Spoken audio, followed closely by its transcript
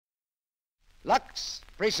Lux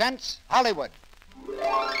presents Hollywood. The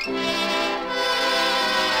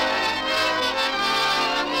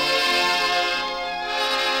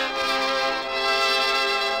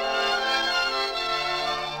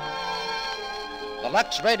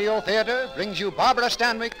Lux Radio Theater brings you Barbara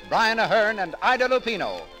Stanwyck, Brian Aherne, and Ida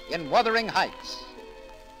Lupino in Wuthering Heights.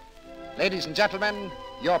 Ladies and gentlemen,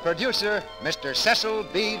 your producer, Mr. Cecil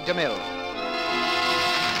B. DeMille.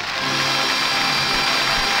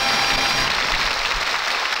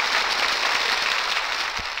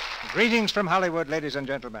 Greetings from Hollywood, ladies and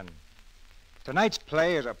gentlemen. Tonight's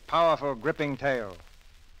play is a powerful, gripping tale,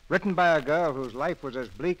 written by a girl whose life was as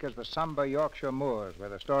bleak as the somber Yorkshire moors where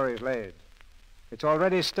the story is laid. It's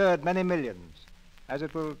already stirred many millions, as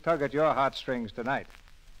it will tug at your heartstrings tonight.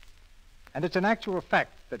 And it's an actual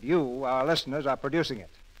fact that you, our listeners, are producing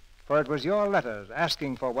it, for it was your letters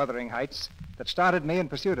asking for Wuthering Heights that started me in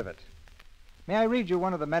pursuit of it. May I read you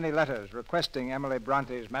one of the many letters requesting Emily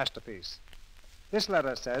Bronte's masterpiece? This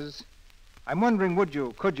letter says, I'm wondering,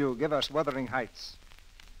 could you give us Wuthering Heights?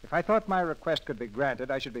 If I thought my request could be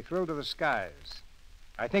granted, I should be thrilled to the skies.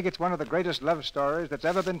 I think it's one of the greatest love stories that's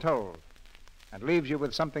ever been told, and leaves you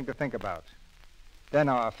with something to think about. Then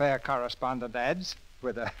our fair correspondent adds,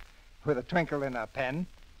 with a twinkle in her pen,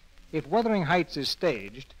 if Wuthering Heights is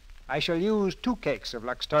staged, I shall use 2 cakes of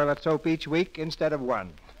Lux toilet soap each week instead of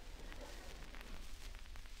 1.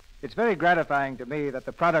 It's very gratifying to me that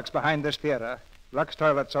the products behind this theater, Lux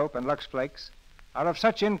toilet soap and Lux Flakes, are of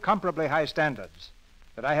such incomparably high standards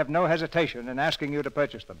that I have no hesitation in asking you to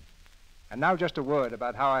purchase them. And now just a word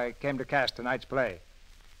about how I came to cast tonight's play.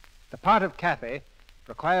 The part of Kathy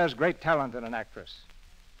requires great talent in an actress,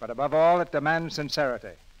 but above all, it demands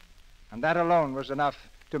sincerity. And that alone was enough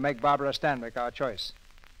to make Barbara Stanwyck our choice.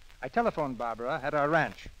 I telephoned Barbara at our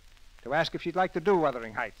ranch to ask if she'd like to do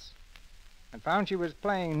Wuthering Heights, and found she was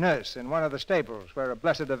playing nurse in one of the stables where a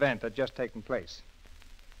blessed event had just taken place.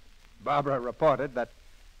 Barbara reported that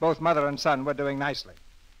both mother and son were doing nicely,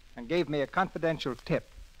 and gave me a confidential tip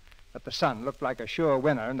that the son looked like a sure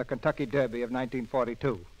winner in the Kentucky Derby of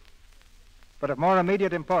 1942. But of more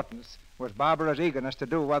immediate importance was Barbara's eagerness to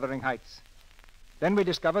do Wuthering Heights. Then we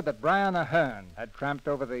discovered that Brian Aherne had tramped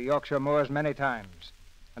over the Yorkshire moors many times,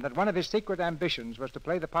 and that one of his secret ambitions was to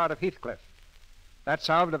play the part of Heathcliff. That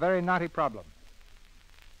solved a very knotty problem,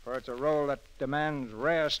 for it's a role that demands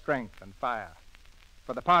rare strength and fire.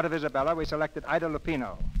 For the part of Isabella, we selected Ida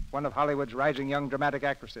Lupino, one of Hollywood's rising young dramatic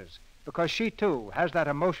actresses, because she, too, has that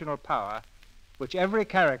emotional power which every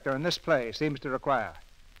character in this play seems to require.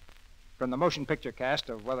 From the motion picture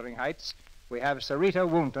cast of Wuthering Heights, we have Sarita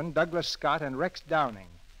Woonton, Douglas Scott, and Rex Downing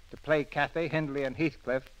to play Cathy, Hindley, and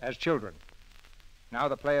Heathcliff as children. Now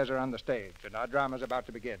the players are on the stage, and our drama's about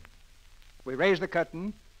to begin. We raise the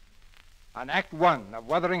curtain on Act 1 of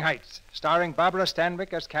Wuthering Heights, starring Barbara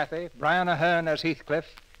Stanwyck as Cathy, Brian Aherne as Heathcliff,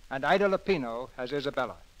 and Ida Lupino as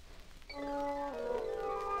Isabella.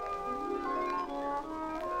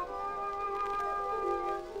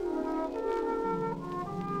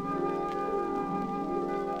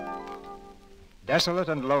 Desolate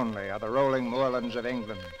and lonely are the rolling moorlands of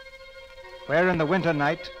England, where in the winter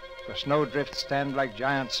night the snowdrifts stand like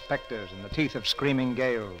giant specters in the teeth of screaming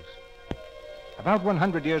gales. About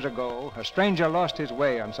 100 years ago, a stranger lost his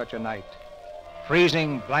way on such a night.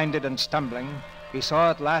 Freezing, blinded, and stumbling, he saw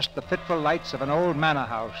at last the fitful lights of an old manor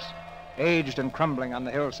house, aged and crumbling on the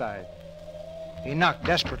hillside. He knocked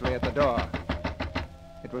desperately at the door.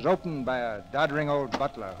 It was opened by a doddering old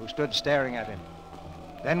butler who stood staring at him.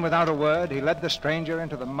 Then, without a word, he led the stranger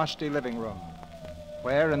into the musty living room,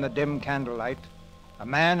 where, in the dim candlelight, a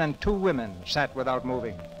man and 2 women sat without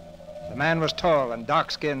moving. The man was tall and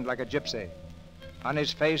dark-skinned like a gypsy. On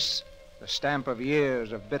his face, the stamp of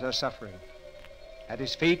years of bitter suffering. At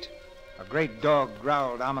his feet, a great dog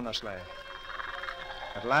growled ominously.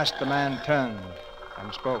 At last, the man turned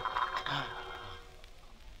and spoke.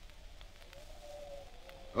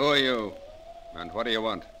 Who are you, and what do you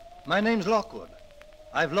want? My name's Lockwood.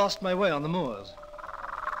 I've lost my way on the moors.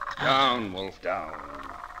 Down, Wolf, down.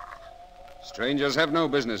 Strangers have no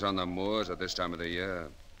business on the moors at this time of the year.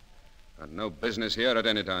 And no business here at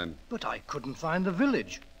any time. But I couldn't find the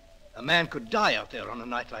village. A man could die out there on a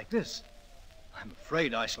night like this. I'm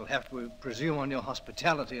afraid I shall have to presume on your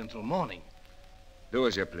hospitality until morning. Do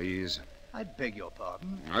as you please. I beg your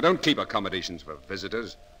pardon. Now, don't keep accommodations for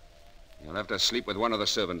visitors. You'll have to sleep with one of the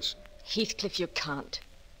servants. Heathcliff, you can't.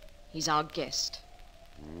 He's our guest.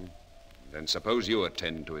 Then suppose you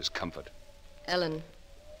attend to his comfort. Ellen,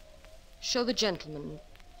 show the gentleman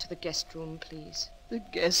to the guest room, please. The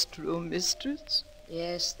guest room, mistress?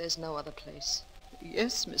 Yes, there's no other place.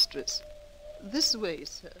 Yes, mistress. This way,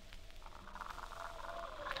 sir.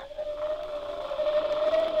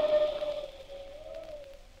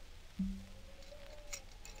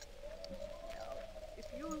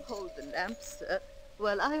 lamp, sir,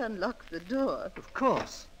 while I unlock the door. Of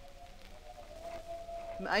course.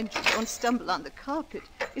 Mind you don't stumble on the carpet.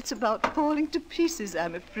 It's about falling to pieces,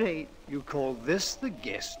 I'm afraid. You call this the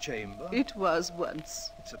guest chamber? It was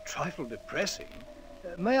once. It's a trifle depressing.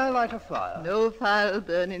 May I light a fire? No fire will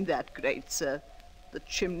burn in that grate, sir. The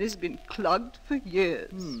chimney's been clogged for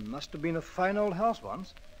years. Must have been a fine old house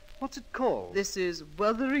once. What's it called? This is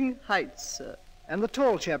Wuthering Heights, sir. And the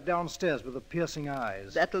tall chap downstairs with the piercing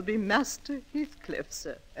eyes. That'll be Master Heathcliff,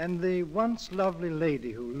 sir. And the once lovely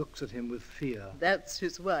lady who looks at him with fear. That's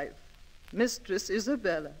his wife, Mistress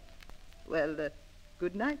Isabella. Well,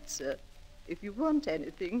 good night, sir. If you want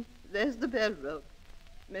anything, there's the bell rope.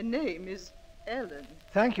 My name is Ellen.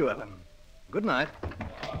 Thank you, Ellen. Good night.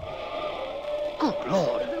 Good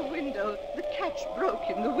Lord. The window, the catch broke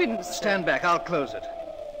in the wind, sir. Stand back, I'll close it.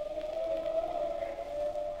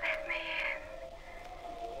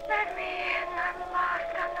 Let me in. I'm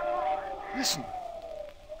lost on the moor. Listen.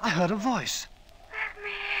 I heard a voice. Let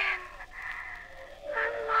me in.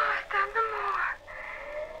 I'm lost on the moor.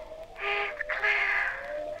 Heathcliff.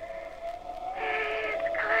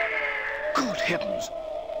 Good heavens.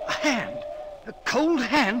 A hand. A cold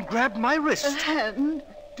hand grabbed my wrist. A hand?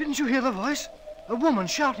 Didn't you hear the voice? A woman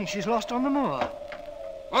shouting she's lost on the moor.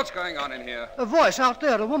 What's going on in here? A voice out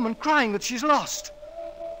there, a woman crying that she's lost.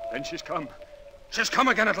 Then she's come. She's come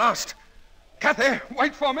again at last. Kathy,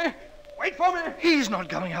 wait for me. Wait for me. He's not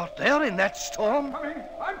going out there in that storm.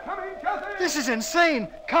 I'm coming, Kathy. This is insane.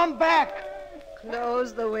 Come back.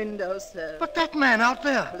 Close the window, sir. But that man out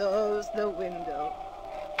there. Close the window.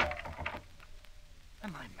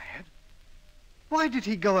 Am I mad? Why did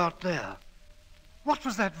he go out there? What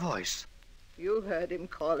was that voice? You heard him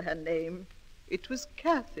call her name. It was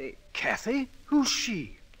Kathy. Kathy? Who's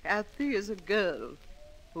she? Kathy is a girl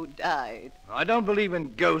who died. I don't believe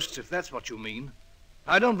in ghosts, if that's what you mean.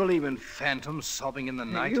 I don't believe in phantoms sobbing in the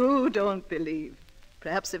night. You don't believe.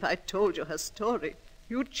 Perhaps if I told you her story,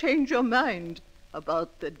 you'd change your mind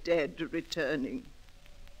about the dead returning.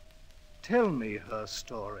 Tell me her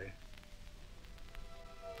story.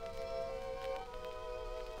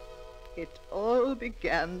 It all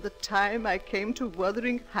began the time I came to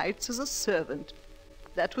Wuthering Heights as a servant.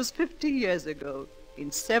 That was 50 years ago, in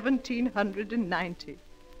 1790.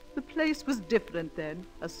 The place was different then,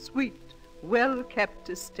 a sweet, well-kept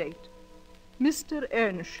estate. Mr.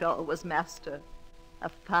 Earnshaw was master, a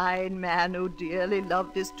fine man who dearly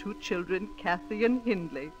loved his 2 children, Kathy and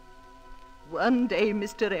Hindley. One day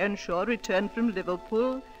Mr. Earnshaw returned from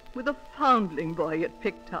Liverpool with a foundling boy he had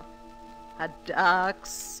picked up. A dark,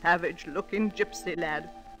 savage-looking gypsy lad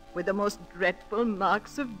with the most dreadful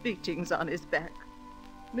marks of beatings on his back.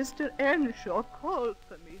 Mr. Earnshaw called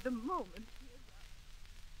for me the moment he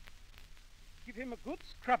arrived. Give him a good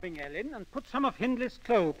scrubbing, Ellen, and put some of Hindley's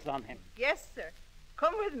clothes on him. Yes, sir.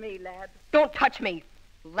 Come with me, lad. Don't touch me.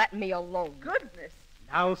 Let me alone. Goodness.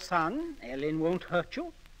 Now, son, Ellen won't hurt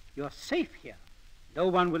you. You're safe here. No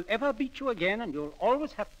one will ever beat you again, and you'll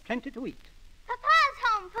always have plenty to eat. Papa's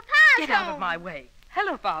home. Papa's Get home. out of my way.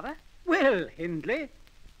 Hello, Father. Well, Hindley.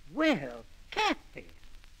 Well, Kathy.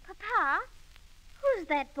 Papa, who's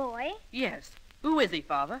that boy? Yes. Who is he,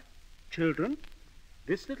 Father? Children,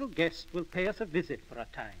 this little guest will pay us a visit for a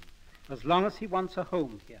time, as long as he wants a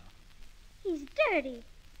home here. He's dirty.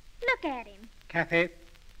 Look at him. Kathy,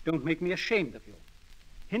 don't make me ashamed of you.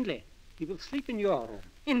 Hindley, he will sleep in your room.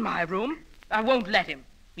 In my room? I won't let him.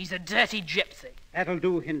 He's a dirty gypsy. That'll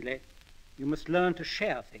do, Hindley. You must learn to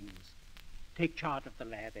share things. Take charge of the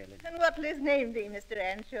lad, Ellen. And what'll his name be, Mr.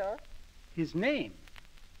 Earnshaw? His name?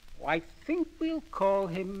 Oh, I think we'll call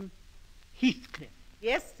him Heathcliff.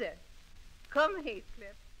 Yes, sir. Come,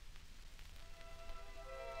 Heathcliff.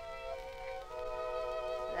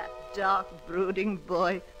 That dark, brooding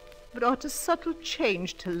boy brought a subtle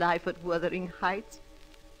change to life at Wuthering Heights.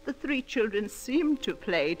 The 3 children seemed to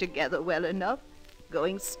play together well enough,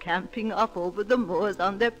 going scamping off over the moors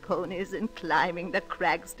on their ponies and climbing the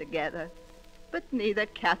crags together. But neither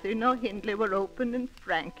Kathy nor Hindley were open and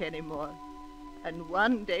frank anymore. And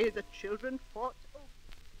one day the children fought.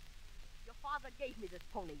 Your father gave me this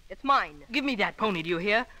pony. It's mine. Give me that pony, do you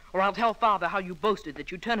hear? Or I'll tell Father how you boasted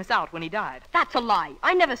that you'd turn us out when he died. That's a lie.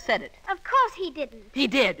 I never said it. Of course he didn't. He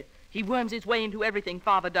did. He worms his way into everything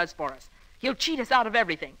Father does for us. He'll cheat us out of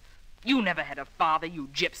everything. You never had a father, you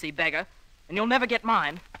gypsy beggar. And you'll never get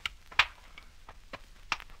mine.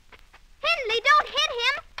 Hindley, don't hit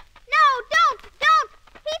him. No, don't.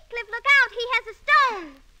 Heathcliff, look out. He has a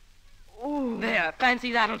stone. Oh. There,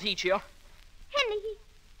 fancy that'll teach you. Hindley,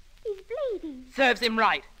 he's bleeding. Serves him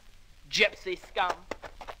right. Gypsy scum.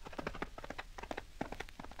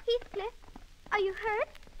 Heathcliff, are you hurt?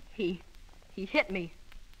 He He hit me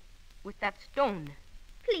with that stone.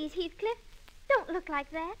 Please, Heathcliff, don't look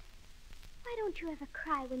like that. Why don't you ever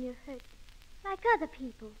cry when you're hurt, like other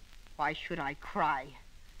people? Why should I cry?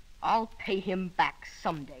 I'll pay him back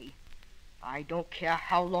someday. I don't care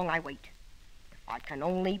how long I wait. If I can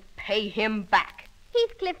only pay him back.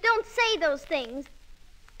 Heathcliff, don't say those things.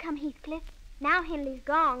 Come, Heathcliff. Now Hindley's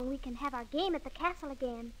gone, we can have our game at the castle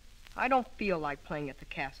again. I don't feel like playing at the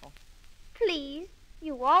castle. Please,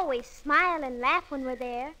 you always smile and laugh when we're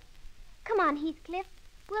there. Come on, Heathcliff.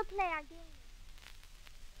 We'll play our game.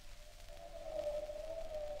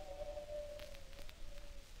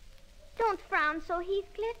 Don't frown so,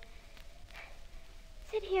 Heathcliff.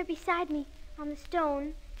 Sit here beside me on the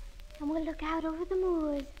stone, and we'll look out over the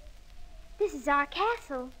moors. This is our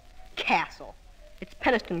castle. Castle? It's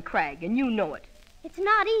Penistone Crag, and you know it. It's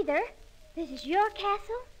not either. This is your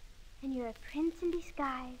castle, and you're a prince in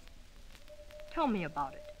disguise. Tell me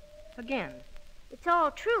about it. Again. It's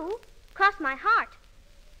all true. Cross my heart.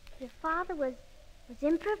 Your father was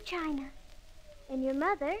Emperor of China, and your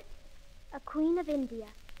mother, a Queen of India.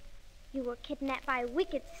 You were kidnapped by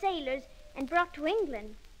wicked sailors and brought to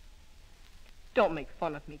England. Don't make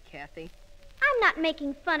fun of me, Kathy. I'm not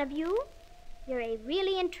making fun of you. You're a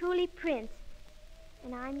really and truly prince,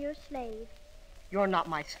 and I'm your slave. You're not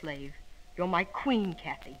my slave. You're my queen,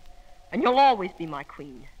 Kathy. And you'll always be my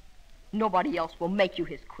queen. Nobody else will make you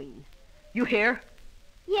his queen. You hear?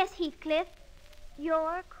 Yes, Heathcliff.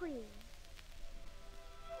 You're queen.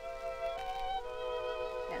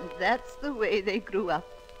 And that's the way they grew up,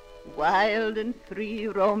 wild and free,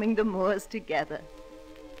 roaming the moors together.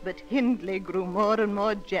 But Hindley grew more and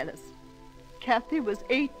more jealous. Kathy was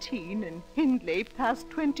 18 and Hindley past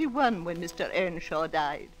 21 when Mr. Earnshaw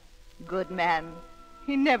died. Good man.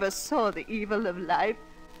 He never saw the evil of life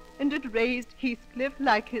and had raised Heathcliff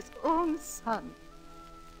like his own son.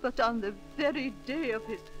 But on the very day of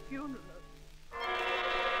his funeral...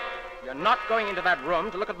 You're not going into that room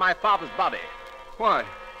to look at my father's body. Why?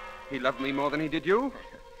 He loved me more than he did you?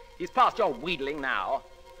 He's past your wheedling now.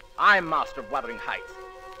 I'm master of Wuthering Heights.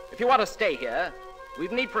 If you want to stay here,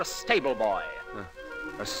 we've need for a stable boy.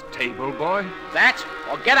 A stable boy? That,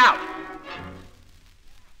 or get out!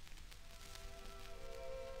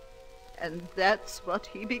 And that's what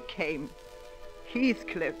he became.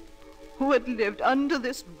 Heathcliff, who had lived under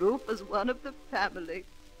this roof as one of the family,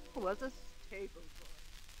 was a stable boy.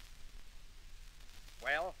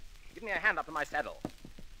 Well, give me a hand up to my saddle.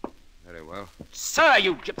 Very well. Sir,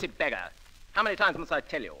 you gypsy beggar! How many times must I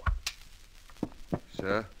tell you?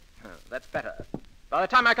 Sir? Oh, that's better. By the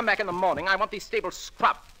time I come back in the morning, I want these stables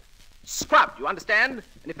scrubbed. Scrubbed, you understand?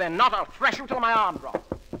 And if they're not, I'll thrash you till my arm drops.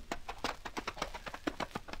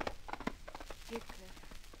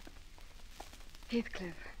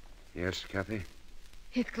 Heathcliff. Yes, Kathy?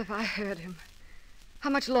 Heathcliff, I heard him. How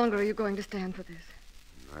much longer are you going to stand for this?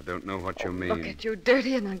 I don't know what you mean. Look at you,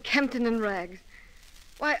 dirty and unkempt and in rags.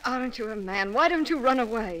 Why aren't you a man? Why don't you run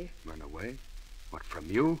away? Run away? What, from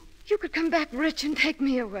you? You could come back rich and take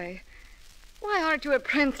me away. Why aren't you a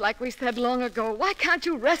prince like we said long ago? Why can't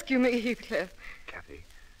you rescue me, Heathcliff?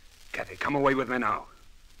 Kathy, come away with me now.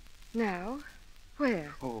 Now?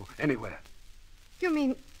 Where? Oh, anywhere. You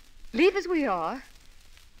mean leave as we are?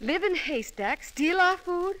 Live in haystacks? Steal our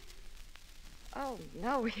food? Oh,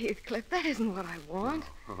 no, Heathcliff, that isn't what I want.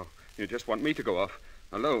 Oh, you just want me to go off,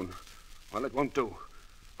 alone. Well, it won't do.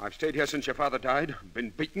 I've stayed here since your father died,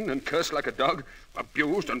 been beaten and cursed like a dog,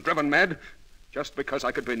 abused and driven mad, just because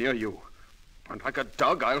I could be near you. And like a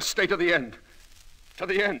dog, I'll stay to the end. To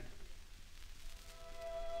the end.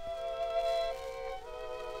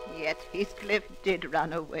 Yet Heathcliff did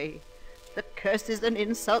run away. The curses and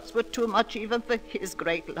insults were too much even for his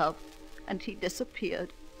great love, and he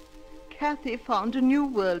disappeared. Kathy found a new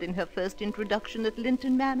world in her first introduction at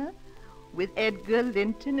Linton Manor, with Edgar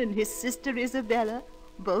Linton and his sister Isabella,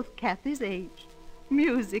 both Kathy's age.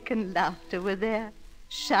 Music and laughter were there,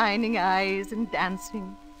 shining eyes and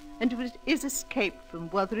dancing, and it is escape from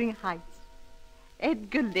Wuthering Heights.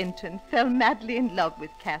 Edgar Linton fell madly in love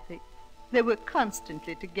with Kathy. They were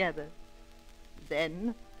constantly together.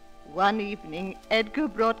 Then, one evening, Edgar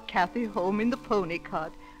brought Kathy home in the pony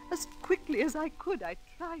cart. As quickly as I could, I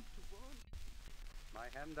tried to warn her.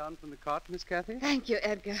 My hand down from the cart, Miss Kathy? Thank you,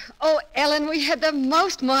 Edgar. Oh, Ellen, we had the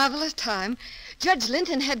most marvelous time. Judge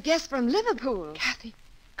Linton had guests from Liverpool. Kathy,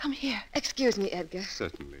 come here. Excuse me, Edgar.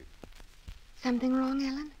 Certainly. Something wrong,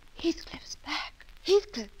 Ellen? Heathcliff's back.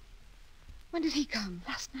 Heathcliff? When did he come?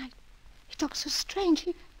 Last night. He talked so strange.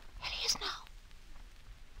 Here he is now.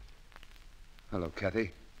 Hello,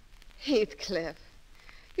 Kathy. Heathcliff.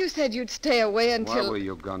 You said you'd stay away until... Why were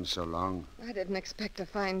you gone so long? I didn't expect to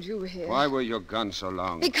find you here. Why were you gone so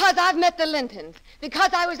long? Because I've met the Lintons. Because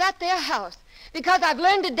I was at their house. Because I've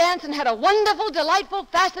learned to dance and had a wonderful, delightful,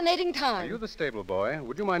 fascinating time. Are you the stable boy?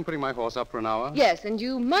 Would you mind putting my horse up for an hour? Yes, and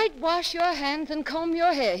you might wash your hands and comb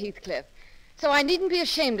your hair, Heathcliff. So I needn't be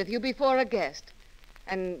ashamed of you before a guest.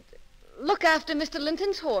 And look after Mr.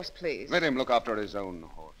 Linton's horse, please. Let him look after his own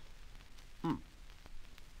horse.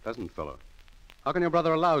 Pleasant fellow. How can your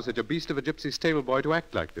brother allow such a beast of a gypsy stable boy to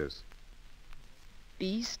act like this?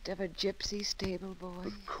 Beast of a gypsy stable boy?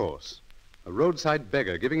 Of course. A roadside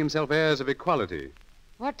beggar giving himself airs of equality.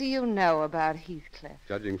 What do you know about Heathcliff?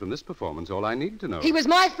 Judging from this performance, all I need to know. He was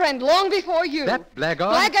my friend long before you. That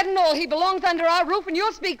blackguard? Blackguard and all. He belongs under our roof, and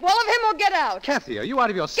you'll speak well of him or get out. Kathy, are you out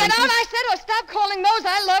of your senses? Get out, I said, or stop calling those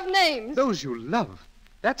I love names. Those you love?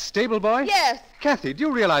 That stable boy? Yes. Kathy, do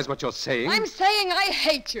you realize what you're saying? I'm saying I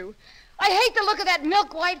hate you. I hate the look of that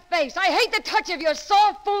milk-white face. I hate the touch of your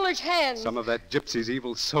soft, foolish hands. Some of that gypsy's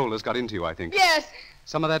evil soul has got into you, I think. Yes.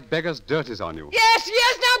 Some of that beggar's dirt is on you. Yes,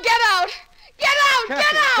 now get out. Get out, Kathy,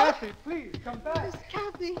 get out. Kathy, please, come back. Where's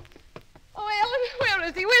Kathy? Oh, Ellen, where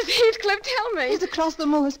is he? Where's Heathcliff? Tell me. He's across the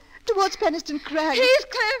moors, towards Penistone Crag.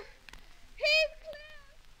 Heathcliff.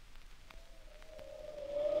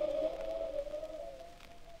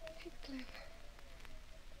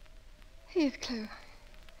 Heathcliff,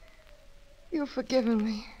 you've forgiven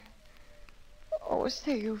me. Oh,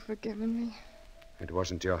 say you've forgiven me. It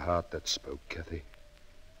wasn't your heart that spoke, Kathy.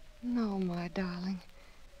 No, my darling,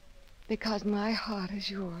 because my heart is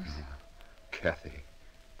yours. Kathy.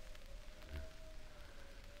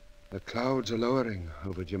 The clouds are lowering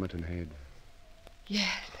over Jimmerton Head.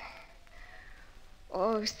 Yes.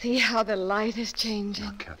 Oh, see how the light is changing.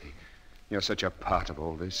 Oh, Kathy, you're such a part of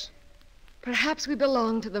all this. Perhaps we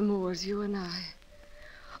belong to the moors, you and I.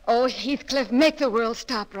 Oh, Heathcliff, make the world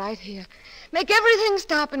stop right here. Make everything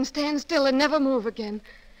stop and stand still and never move again.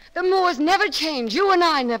 The moors never change. You and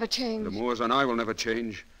I never change. The moors and I will never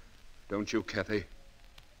change. Don't you, Kathy?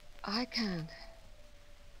 I can't.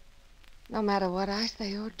 No matter what I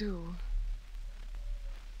say or do.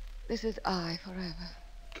 This is I forever.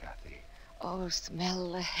 Kathy. Oh,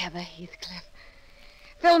 smell the heather, Heathcliff.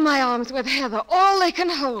 Fill my arms with heather, all they can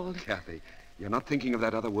hold. Kathy, you're not thinking of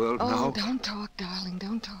that other world now? now? Oh, don't talk, darling,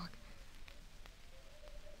 don't talk.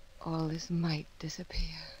 All this might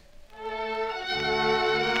disappear.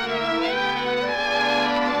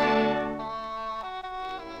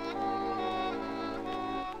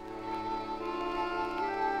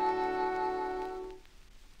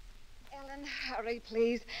 Ellen, hurry,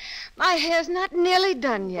 please. My hair's not nearly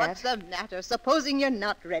done yet. What's the matter? Supposing you're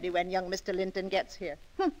not ready when young Mr. Linton gets here.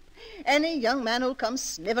 Any young man who'll come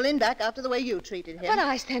sniveling back after the way you treated him. But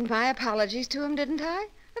I sent my apologies to him, didn't I?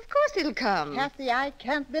 Of course he'll come. Kathy, I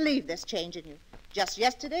can't believe this change in you. Just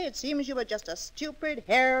yesterday, it seems you were just a stupid,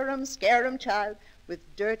 harum-scarum child with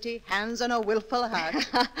dirty hands and a willful heart.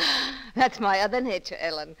 That's my other nature,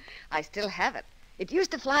 Ellen. I still have it. It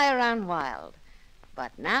used to fly around wild.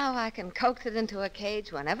 But now I can coax it into a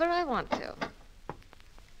cage whenever I want to.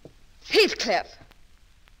 Heathcliff!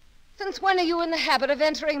 Since when are you in the habit of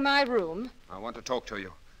entering my room? I want to talk to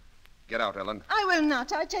you. Get out, Ellen. I will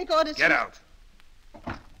not. I take orders. Get out.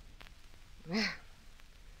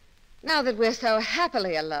 Now that we're so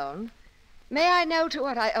happily alone, may I know to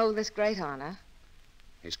what I owe this great honor?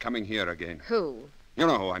 He's coming here again. Who? You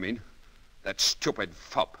know who I mean. That stupid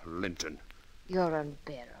fop, Linton. You're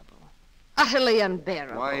unbearable. Utterly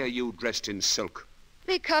unbearable. Why are you dressed in silk?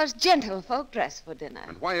 Because gentlefolk dress for dinner.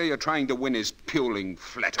 And why are you trying to win his puling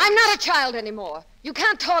flattery? I'm not a child anymore. You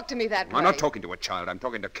can't talk to me that way. I'm not talking to a child. I'm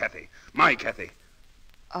talking to Kathy. My Kathy.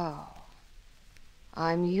 Oh.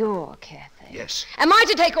 I'm your Kathy. Yes. Am I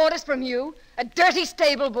to take orders from you, a dirty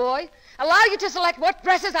stable boy? Allow you to select what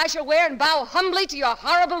dresses I shall wear and bow humbly to your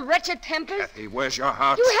horrible, wretched tempers? Kathy, where's your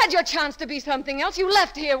heart? You had your chance to be something else. You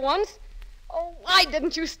left here once. Oh, why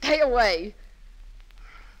didn't you stay away?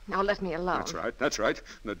 Now let me alone. That's right.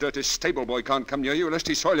 The dirty stable boy can't come near you lest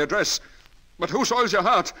he soil your dress. But who soils your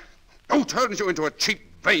heart? Who turns you into a cheap,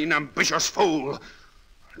 vain, ambitious fool?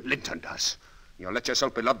 Linton does. You let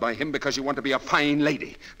yourself be loved by him because you want to be a fine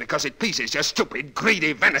lady, because it pleases your stupid,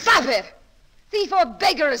 greedy vanity. Stop it! Thief or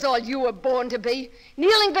beggar is all you were born to be,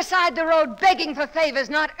 kneeling beside the road begging for favors,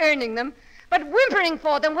 not earning them, but whimpering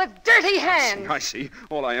for them with dirty hands. I see.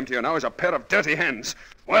 All I am to you now is a pair of dirty hands.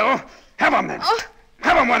 Well, have them then. Oh.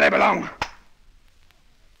 Have them where they belong.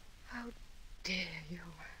 How dare you?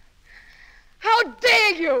 How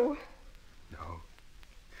dare you? No.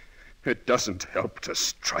 It doesn't help to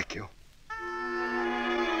strike you.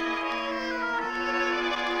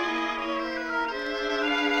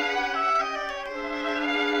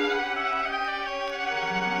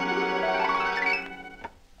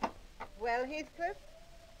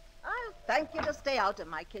 thank you to stay out of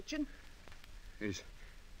my kitchen. Is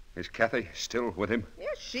Kathy still with him?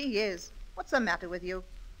 Yes, she is. What's the matter with you?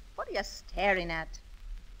 What are you staring at?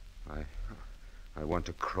 I want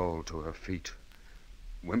to crawl to her feet,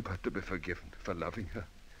 whimper to be forgiven for loving her,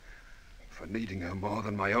 for needing her more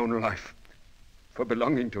than my own life, for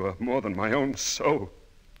belonging to her more than my own soul.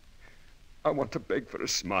 I want to beg for a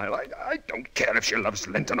smile. I don't care if she loves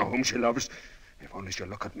Linton or whom she loves, if only she'll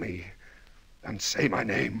look at me and say my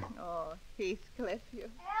name. Oh, Heathcliff, you...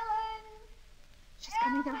 Ellen! She's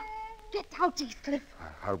coming now. Get out, Heathcliff.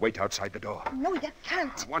 I'll wait outside the door. No, you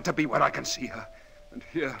can't. I want to be where I can see her and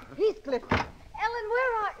hear her. Heathcliff. Ellen,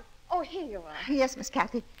 where are you? Oh, here you are. Yes, Miss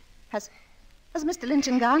Kathy. Has Mr.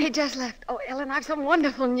 Linton gone? He just left. Oh, Ellen, I've some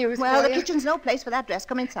wonderful news Well, for the you. kitchen's no place for that dress.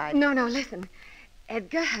 Come inside. No, listen.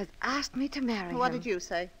 Edgar has asked me to marry him. What did you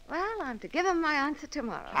say? Well, I'm to give him my answer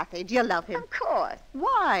tomorrow. Kathy, do you love him? Of course.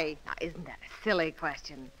 Why? Now, isn't that a silly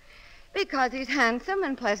question? Because he's handsome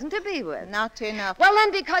and pleasant to be with. Not enough. Well,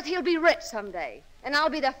 then, because he'll be rich someday, and I'll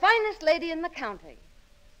be the finest lady in the county.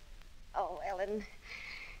 Oh, Ellen,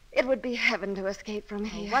 it would be heaven to escape from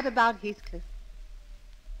here. What about Heathcliff?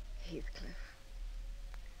 Heathcliff.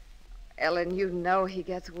 Ellen, you know he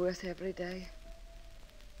gets worse every day.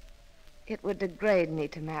 It would degrade me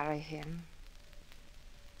to marry him.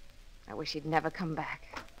 I wish he'd never come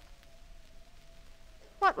back.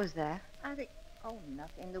 What was that? I think... Oh,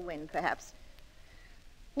 nothing. The wind, perhaps.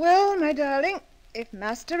 Well, my darling, if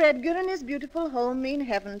Master Edgar and his beautiful home mean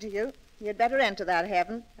heaven to you, you'd better enter that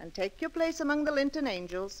heaven and take your place among the Linton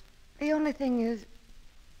angels. The only thing is,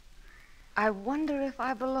 I wonder if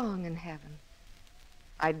I belong in heaven.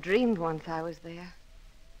 I dreamed once I was there,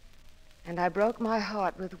 and I broke my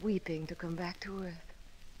heart with weeping to come back to earth,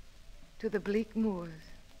 to the bleak moors.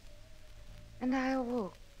 And I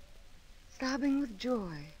awoke, sobbing with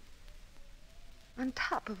joy, on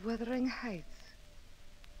top of Wuthering Heights.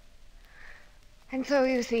 And so,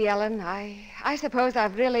 you see, Ellen, I suppose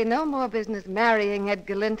I've really no more business marrying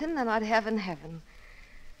Edgar Linton than I'd have in heaven.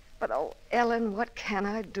 But, oh, Ellen, what can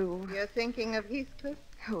I do? You're thinking of Heathcliff?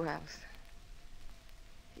 Who else?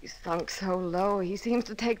 He's sunk so low. He seems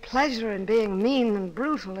to take pleasure in being mean and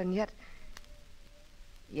brutal, and yet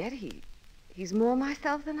he's more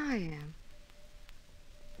myself than I am.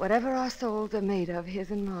 Whatever our souls are made of,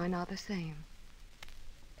 his and mine are the same.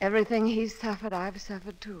 Everything he's suffered, I've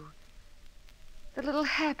suffered too. The little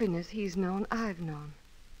happiness he's known, I've known.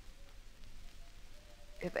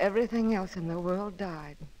 If everything else in the world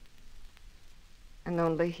died, and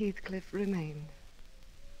only Heathcliff remained,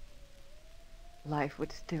 life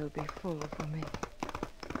would still be full for me.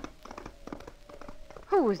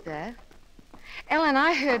 Who was that? Ellen,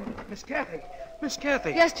 I heard... Miss Kathy! Miss Kathy!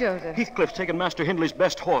 Yes, Joseph? Heathcliff's taken Master Hindley's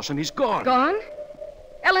best horse, and he's gone. Gone?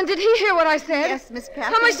 Ellen, did he hear what I said? Yes, Miss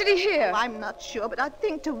Kathy. How much did he hear? Oh, I'm not sure, but I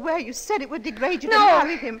think to where you said it would degrade you to No.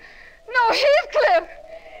 marry him. No, Heathcliff!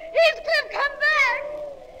 Heathcliff, come back!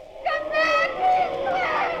 Come back,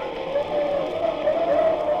 Heathcliff!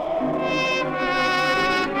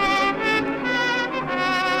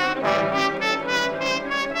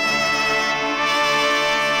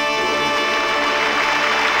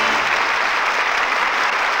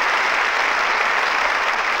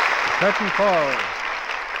 Curtain falls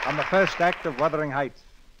on the first act of Wuthering Heights.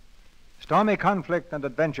 Stormy conflict and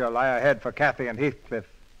adventure lie ahead for Kathy and Heathcliff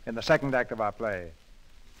in the second act of our play.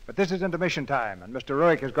 But this is intermission time, and Mr.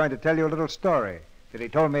 Ruick is going to tell you a little story that he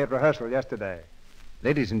told me at rehearsal yesterday.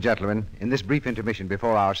 Ladies and gentlemen, in this brief intermission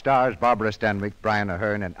before our stars, Barbara Stanwyck, Brian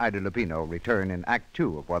Ahern, and Ida Lupino, return in Act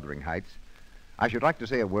 2 of Wuthering Heights, I should like to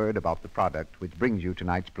say a word about the product which brings you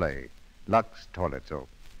tonight's play, Lux Toilet Soap.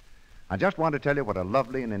 I just want to tell you what a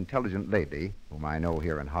lovely and intelligent lady, whom I know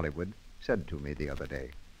here in Hollywood, said to me the other day.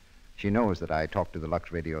 She knows that I talk to the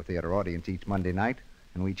Lux Radio Theater audience each Monday night,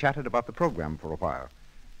 and we chatted about the program for a while.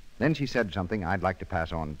 Then she said something I'd like to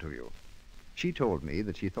pass on to you. She told me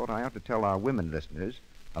that she thought I ought to tell our women listeners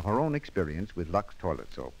of her own experience with Lux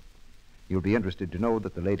Toilet Soap. You'll be interested to know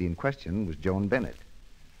that the lady in question was Joan Bennett.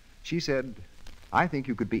 She said, I think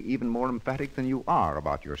you could be even more emphatic than you are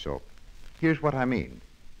about your soap. Here's what I mean.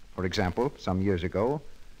 For example, some years ago,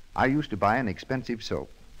 I used to buy an expensive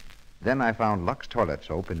soap. Then I found Lux Toilet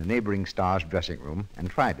Soap in a neighboring star's dressing room and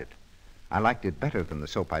tried it. I liked it better than the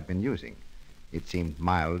soap I'd been using. It seemed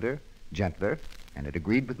milder, gentler, and it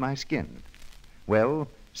agreed with my skin. Well,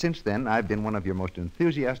 since then, I've been one of your most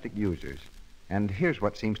enthusiastic users. And here's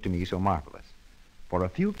what seems to me so marvelous. For a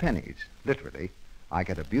few pennies, literally, I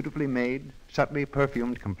get a beautifully made, subtly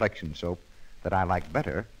perfumed complexion soap that I like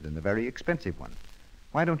better than the very expensive one.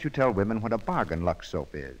 Why don't you tell women what a bargain Lux soap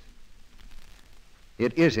is?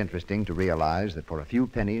 It is interesting to realize that for a few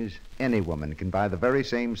pennies, any woman can buy the very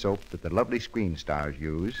same soap that the lovely screen stars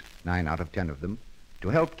use, 9 out of 10 of them, to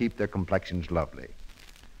help keep their complexions lovely.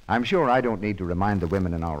 I'm sure I don't need to remind the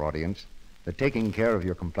women in our audience that taking care of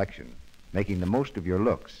your complexion, making the most of your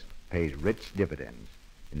looks, pays rich dividends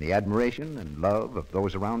in the admiration and love of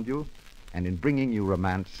those around you and in bringing you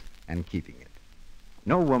romance and keeping it.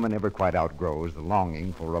 No woman ever quite outgrows the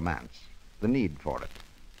longing for romance, the need for it.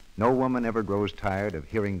 No woman ever grows tired of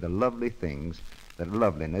hearing the lovely things that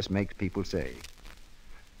loveliness makes people say.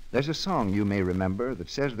 There's a song you may remember that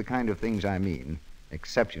says the kind of things I mean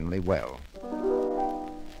exceptionally well.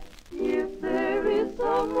 If there is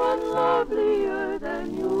someone lovelier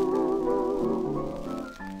than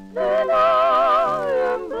you, then I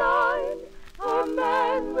am blind, a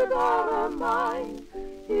man without a mind.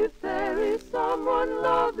 If there is someone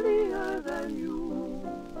lovelier than you.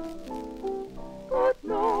 But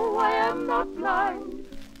no, I am not blind.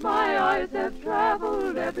 My eyes have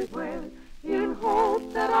traveled everywhere in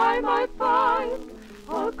hope that I might find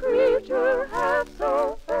a creature half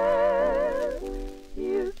so fair.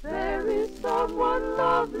 If there is someone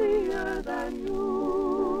lovelier than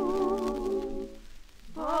you.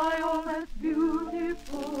 By all that's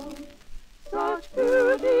beautiful, such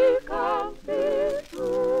beauty can't be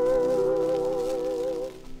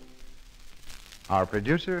true. Our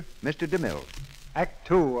producer, Mr. DeMille. Act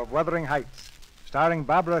 2 of Wuthering Heights, starring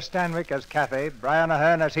Barbara Stanwyck as Cathy, Brian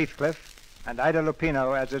Ahern as Heathcliff, and Ida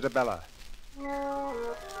Lupino as Isabella.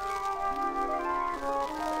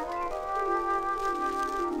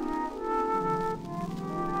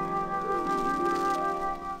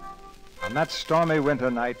 On that stormy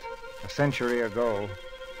winter night, a century ago,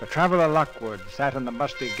 the traveler Lockwood sat in the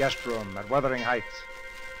musty guest room at Wuthering Heights,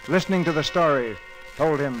 listening to the story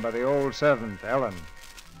told him by the old servant, Ellen.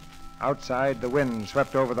 Outside, the wind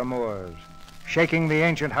swept over the moors, shaking the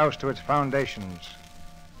ancient house to its foundations.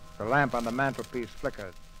 The lamp on the mantelpiece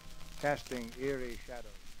flickered, casting eerie shadows.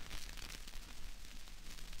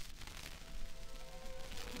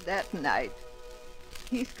 That night,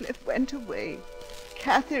 Heathcliff went away.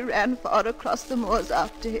 Cathy ran far across the moors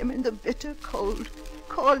after him in the bitter cold,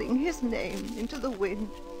 calling his name into the wind.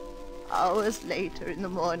 Hours later in the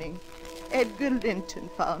morning, Edgar Linton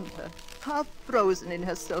found her, half frozen in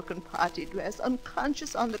her silken party dress,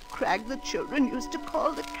 unconscious on the crag the children used to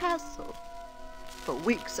call the castle. For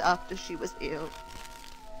weeks after she was ill,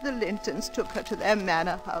 the Lintons took her to their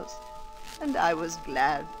manor house, and I was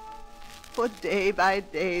glad. For day by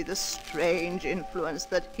day, the strange influence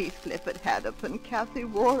that Heathcliff had had upon Cathy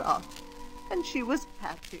wore off, and she was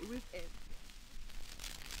happy with Edgar.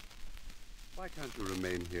 Why can't you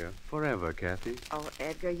remain here forever, Cathy? Oh,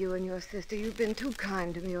 Edgar, you and your sister, you've been too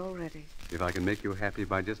kind to me already. If I can make you happy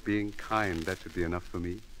by just being kind, that should be enough for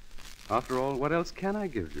me. After all, what else can I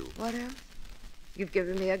give you? What else? You've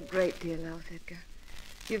given me a great deal else, Edgar.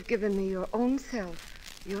 You've given me your own self,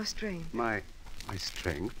 your strength. My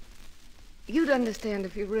strength? You'd understand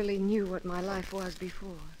if you really knew what my life was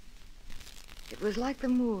before. It was like the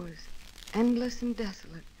moors, endless and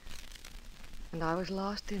desolate. And I was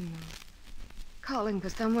lost in them, calling for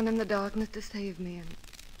someone in the darkness to save me,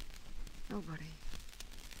 and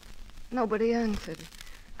nobody answered.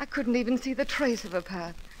 I couldn't even see the trace of a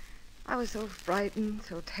path. I was so frightened,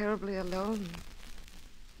 so terribly alone.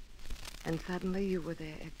 And suddenly you were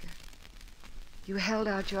there, Edgar. You held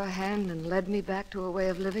out your hand and led me back to a way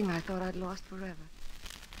of living I thought I'd lost forever.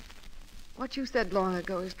 What you said long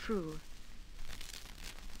ago is true.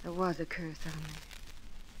 There was a curse on me.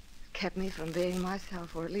 It kept me from being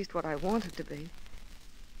myself, or at least what I wanted to be.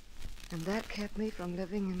 And that kept me from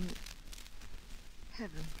living in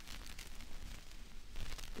heaven.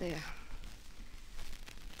 There.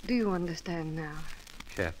 Do you understand now?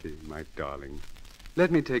 Cathy, my darling,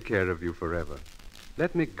 let me take care of you forever.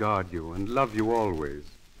 Let me guard you and love you always.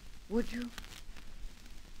 Would you?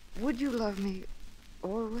 Would you love me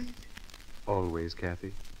always? Always,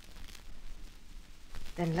 Cathy.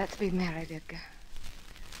 Then let's be married, Edgar.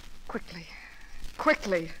 Quickly.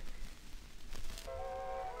 Quickly.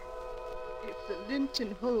 If the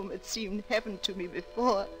Linton home had seemed heaven to me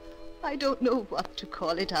before, I don't know what to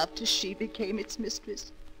call it after she became its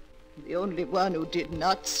mistress. The only one who did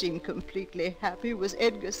not seem completely happy was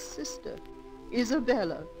Edgar's sister,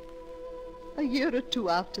 Isabella. A year or two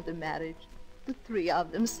after the marriage, the three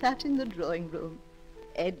of them sat in the drawing room,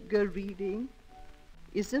 Edgar reading,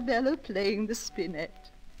 Isabella playing the spinet,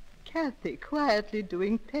 Cathy quietly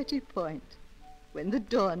doing petit point, when the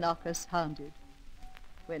door knocker sounded.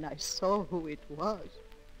 When I saw who it was,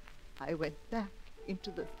 I went back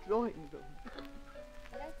into the drawing room.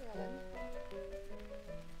 Yes, Ellen.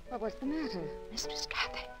 What's the matter? Mistress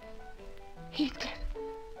Cathy. Heathcliff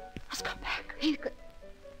has come back. Heathcliff.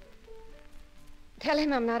 Tell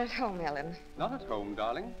him I'm not at home, Ellen. Not at home,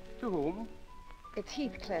 darling. To whom? It's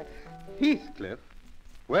Heathcliff. Heathcliff?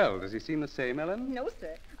 Well, does he seem the same, Ellen? No,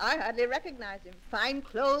 sir. I hardly recognize him. Fine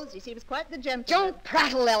clothes. He seems quite the gentleman. Don't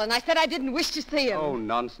prattle, Ellen. I said I didn't wish to see him. Oh,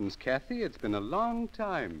 nonsense, Cathy. It's been a long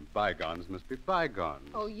time. Bygones must be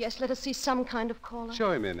bygones. Oh, yes, let us see some kind of caller.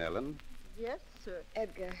 Show him in, Ellen. Yes, sir.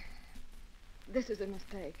 Edgar, this is a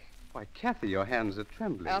mistake. Why, Cathy, your hands are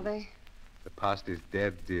trembling. Are they? The past is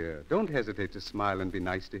dead, dear. Don't hesitate to smile and be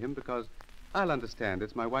nice to him, because I'll understand.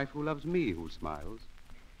 It's my wife who loves me who smiles.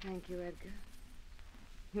 Thank you, Edgar.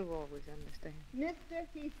 You always understand. Mr.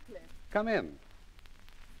 Heathcliff. Come in.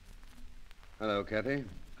 Hello, Cathy.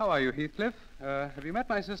 How are you, Heathcliff? Have you met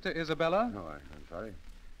my sister Isabella? Oh, I'm sorry.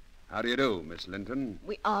 How do you do, Miss Linton?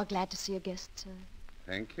 We are glad to see a guest, sir.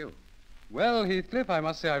 Thank you. Well, Heathcliff, I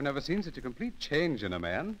must say I've never seen such a complete change in a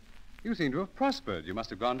man. You seem to have prospered. You must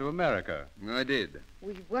have gone to America. I did.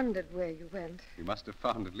 We wondered where you went. You must have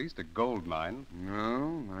found at least a gold mine.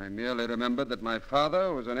 No, I merely remembered that my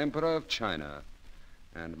father was an emperor of China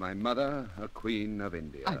and my mother a queen of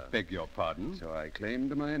India. I beg your pardon? So I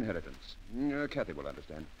claimed my inheritance. Cathy will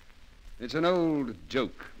understand. It's an old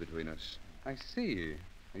joke between us. I see.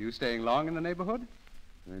 Are you staying long in the neighborhood?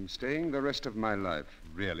 I'm staying the rest of my life.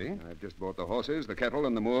 Really? I've just bought the horses, the cattle,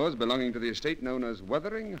 and the moors belonging to the estate known as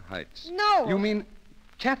Wuthering Heights. No! You mean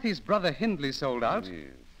Cathy's brother Hindley sold out?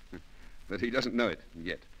 Yes. But he doesn't know it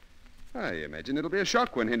yet. I imagine it'll be a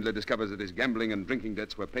shock when Hindley discovers that his gambling and drinking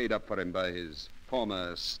debts were paid up for him by his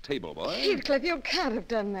former stable boy. Heathcliff, you can't have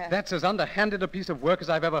done that. That's as underhanded a piece of work as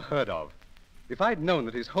I've ever heard of. If I'd known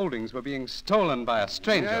that his holdings were being stolen by a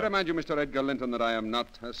stranger... I remind you, Mr. Edgar Linton, that I am not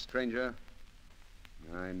a stranger.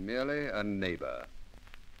 I'm merely a neighbor.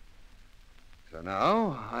 So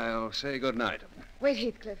now, I'll say good night. Wait,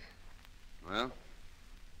 Heathcliff. Well?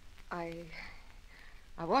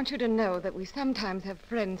 I want you to know that we sometimes have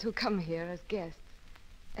friends who come here as guests.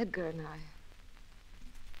 Edgar and I.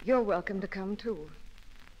 You're welcome to come, too.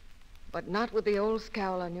 But not with the old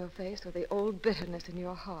scowl on your face or the old bitterness in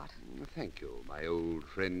your heart. Thank you, my old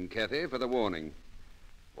friend Cathy, for the warning.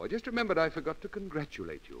 I just remembered I forgot to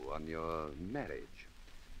congratulate you on your marriage.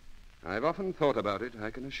 I've often thought about it, I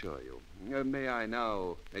can assure you. May I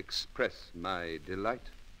now express my delight?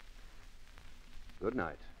 Good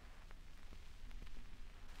night.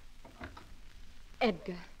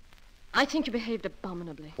 Edgar, I think you behaved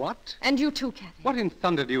abominably. What? And you too, Cathy. What in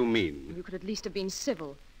thunder do you mean? You could at least have been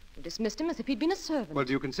civil. You dismissed him as if he'd been a servant. Well,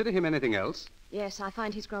 do you consider him anything else? Yes, I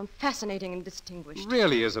find he's grown fascinating and distinguished.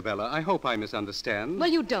 Really, Isabella, I hope I misunderstand. Well,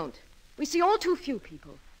 you don't. We see all too few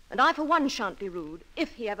people. And I, for one, shan't be rude, if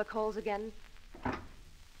he ever calls again.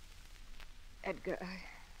 Edgar,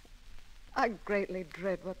 I greatly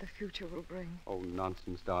dread what the future will bring. Oh,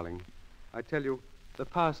 nonsense, darling. I tell you, the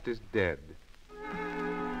past is dead.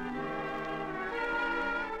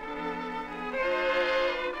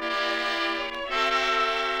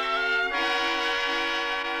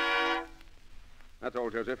 That's all,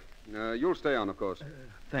 Joseph. You'll stay on, of course.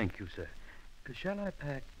 Thank you, sir. Shall I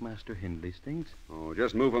pack Master Hindley's things? Oh,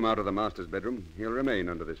 just move him out of the master's bedroom. He'll remain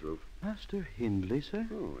under this roof. Master Hindley, sir?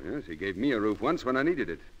 Oh, yes. He gave me a roof once when I needed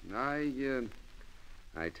it.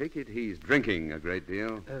 I take it he's drinking a great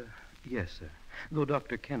deal. Yes, sir. Though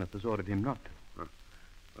Dr. Kenneth has ordered him not to.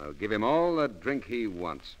 Well, give him all the drink he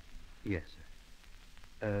wants. Yes,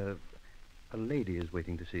 sir. A lady is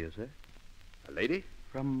waiting to see us, sir. A lady?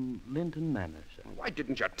 From Linton Manor, sir. Why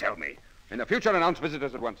didn't you tell me? In the future, announce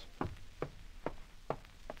visitors at once.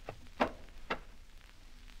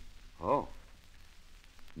 Oh.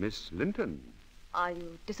 Miss Linton. Are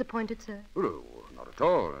you disappointed, sir? Oh, not at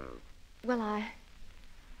all. Well,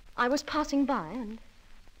 I was passing by, and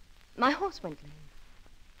my horse went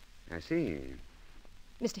lame. I see.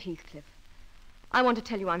 Mr. Heathcliff, I want to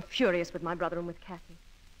tell you I'm furious with my brother and with Cathy.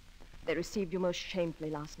 They received you most shamefully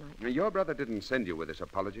last night. Your brother didn't send you with this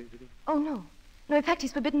apology, did he? Oh, no. No, in fact,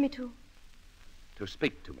 he's forbidden me to. To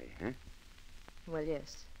speak to me, eh? Well,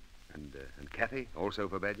 yes. And Cathy also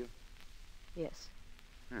forbade you? Yes.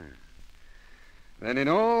 Ah. Then in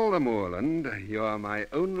all the moorland, you're my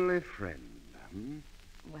only friend. Hmm?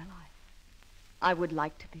 Well, I would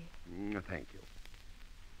like to be. Thank you.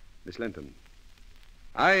 Miss Linton,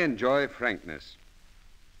 I enjoy frankness.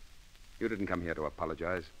 You didn't come here to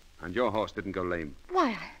apologize, and your horse didn't go lame.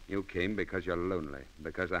 Why? You came because you're lonely,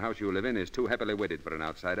 because the house you live in is too happily wedded for an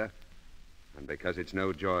outsider, and because it's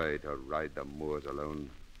no joy to ride the moors alone.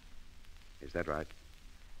 Is that right?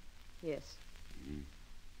 Yes.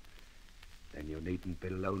 Then you needn't be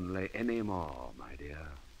lonely anymore, my dear.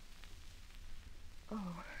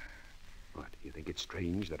 Oh. What, you think it's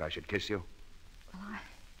strange that I should kiss you? Well,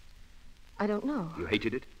 I don't know. You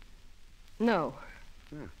hated it? No.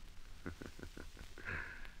 Huh.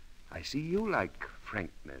 I see you like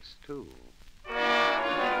frankness, too.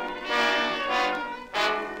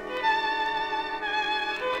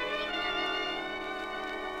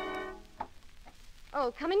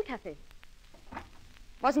 Oh, come in, Kathy.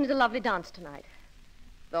 Wasn't it a lovely dance tonight?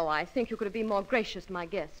 Though I think you could have been more gracious to my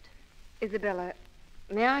guest. Isabella,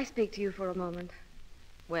 may I speak to you for a moment?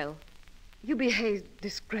 Well? You behaved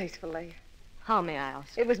disgracefully. How, may I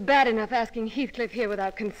ask? It was bad enough asking Heathcliff here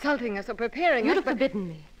without consulting us or preparing us. You'd have forbidden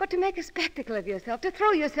me. But to make a spectacle of yourself, to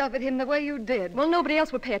throw yourself at him the way you did. Well, nobody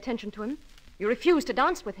else would pay attention to him. You refused to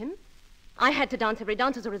dance with him. I had to dance every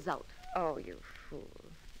dance as a result. Oh, you fool.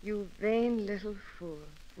 You vain little fool.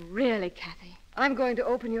 Really, Kathy? I'm going to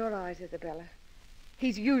open your eyes, Isabella.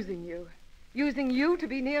 He's using you. Using you to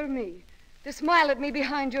be near me. To smile at me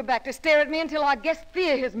behind your back. To stare at me until our guests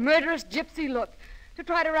fear his murderous gypsy look. To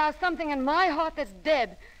try to rouse something in my heart that's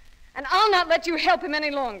dead. And I'll not let you help him any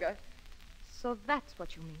longer. So that's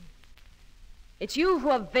what you mean. It's you who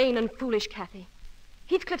are vain and foolish, Kathy.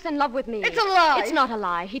 Heathcliff's in love with me. It's a lie. It's not a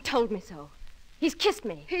lie. He told me so. He's kissed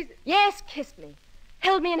me. He's... Yes, kissed me.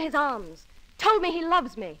 Held me in his arms. Told me he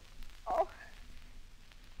loves me. Oh.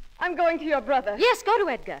 I'm going to your brother. Yes, go to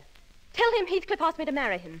Edgar. Tell him Heathcliff asked me to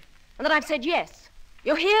marry him. And that I've said yes.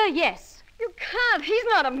 You hear? Yes. You can't. He's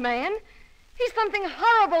not a man. He's something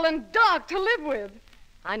horrible and dark to live with.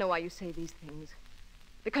 I know why you say these things.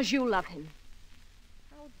 Because you love him.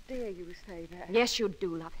 How dare you say that? Yes, you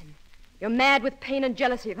do love him. You're mad with pain and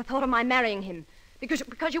jealousy at the thought of my marrying him.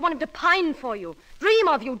 Because you want him to pine for you, dream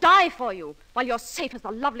of you, die for you, while you're safe as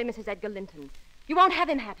the lovely Mrs. Edgar Linton. You won't have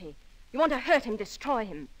him happy. You want to hurt him, destroy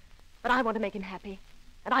him. But I want to make him happy.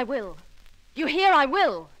 And I will. Do you hear? I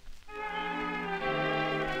will.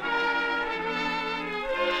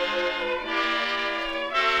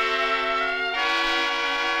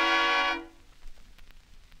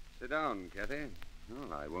 Sit down, Kathy.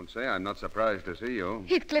 Well, I won't say I'm not surprised to see you.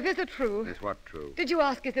 Heathcliff, is it true? Is what true? Did you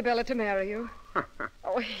ask Isabella to marry you?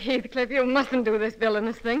 Oh, Heathcliff, you mustn't do this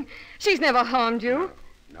villainous thing. She's never harmed you.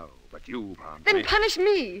 No, but you've harmed me. me. Then punish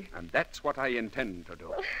me. And that's what I intend to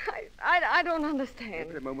do. I don't understand.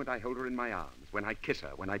 Every moment I hold her in my arms, when I kiss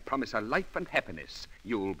her, when I promise her life and happiness,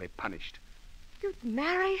 you'll be punished. You'd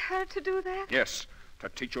marry her to do that? Yes, to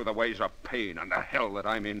teach you the ways of pain and the hell that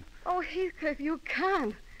I'm in. Oh, Heathcliff, you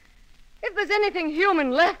can't. If there's anything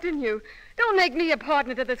human left in you, don't make me a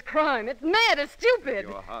partner to this crime. It's mad, it's stupid. If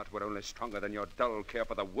your heart were only stronger than your dull care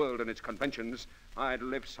for the world and its conventions, I'd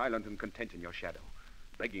live silent and content in your shadow,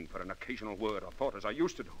 begging for an occasional word or thought as I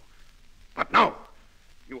used to do. But no!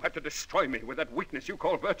 You had to destroy me with that weakness you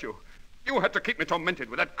call virtue. You had to keep me tormented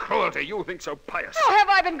with that cruelty you think so pious. Oh, have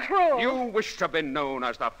I been cruel? You wished to be known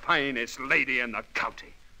as the finest lady in the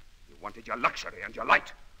county. You wanted your luxury and your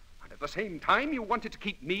light. And at the same time, you wanted to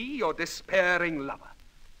keep me your despairing lover.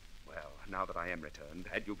 Well, now that I am returned,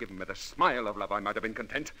 had you given me the smile of love, I might have been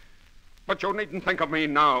content. But you needn't think of me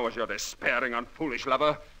now as your despairing and foolish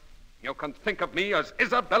lover. You can think of me as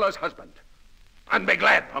Isabella's husband. And be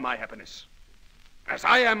glad for my happiness. As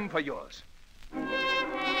I am for yours.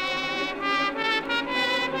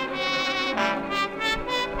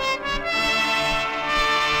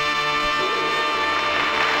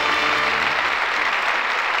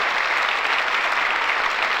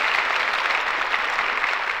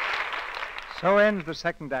 So ends the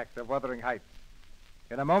second act of Wuthering Heights.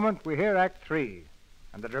 In a moment, we hear Act 3,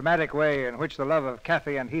 and the dramatic way in which the love of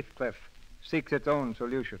Kathy and Heathcliff seeks its own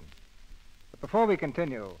solution. But before we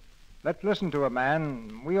continue, let's listen to a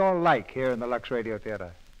man we all like here in the Lux Radio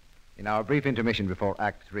Theater. In our brief intermission before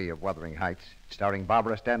Act 3 of Wuthering Heights, starring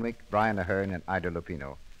Barbara Stanwyck, Brian Ahern, and Ida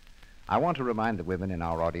Lupino, I want to remind the women in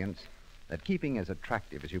our audience that keeping as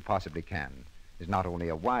attractive as you possibly can is not only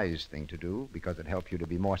a wise thing to do because it helps you to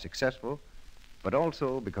be more successful, but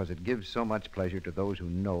also because it gives so much pleasure to those who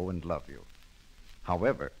know and love you.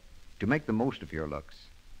 However, to make the most of your looks,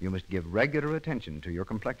 you must give regular attention to your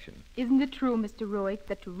complexion. Isn't it true, Mr. Roick,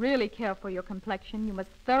 that to really care for your complexion, you must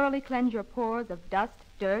thoroughly cleanse your pores of dust,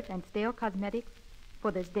 dirt, and stale cosmetics? For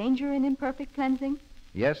there's danger in imperfect cleansing?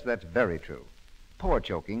 Yes, that's very true. Pore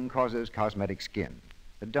choking causes cosmetic skin,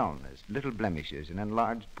 the dullness, little blemishes, and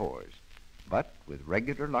enlarged pores. But with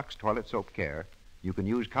regular Lux toilet soap care, you can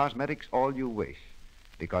use cosmetics all you wish,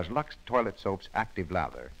 because Lux toilet soap's active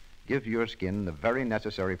lather gives your skin the very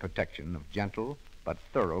necessary protection of gentle but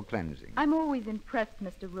thorough cleansing. I'm always impressed,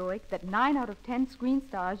 Mr. Roick, that 9 out of 10 screen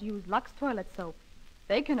stars use Lux toilet soap.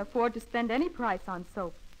 They can afford to spend any price on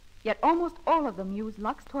soap, yet almost all of them use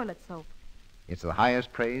Lux toilet soap. It's the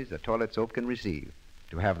highest praise a toilet soap can receive,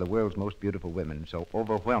 to have the world's most beautiful women so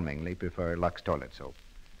overwhelmingly prefer Lux toilet soap.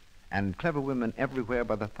 And clever women everywhere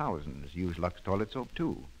by the thousands use Lux toilet soap,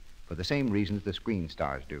 too, for the same reasons the screen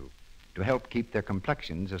stars do, to help keep their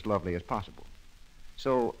complexions as lovely as possible.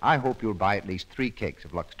 So I hope you'll buy at least 3 cakes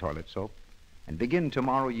of Lux toilet soap and begin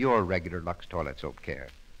tomorrow your regular Lux toilet soap care.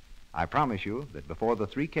 I promise you that before the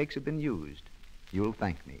 3 cakes have been used, you'll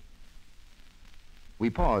thank me. We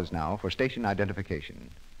pause now for station identification.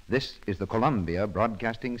 This is the Columbia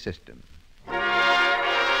Broadcasting System.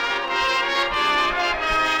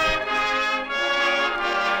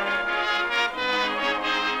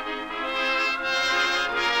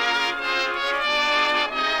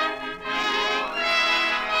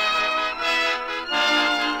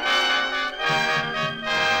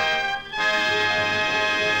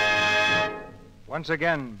 Once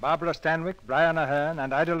again, Barbara Stanwyck, Brian Ahern,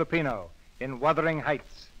 and Ida Lupino in Wuthering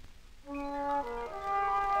Heights. In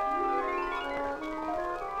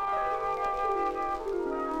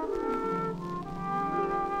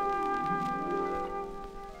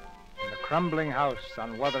the crumbling house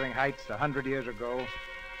on Wuthering Heights 100 years ago,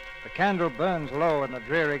 the candle burns low in the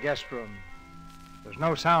dreary guest room. There's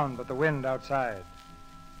no sound but the wind outside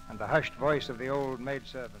and the hushed voice of the old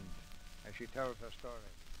maidservant as she tells her story.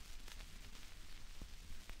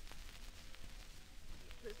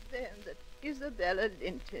 It was then that Isabella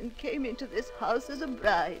Linton came into this house as a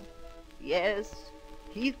bride. Yes,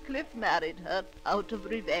 Heathcliff married her out of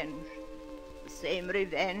revenge. The same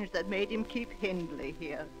revenge that made him keep Hindley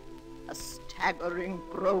here. A staggering,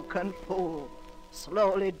 broken fool,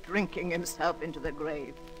 slowly drinking himself into the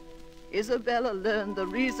grave. Isabella learned the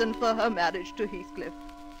reason for her marriage to Heathcliff,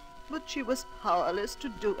 but she was powerless to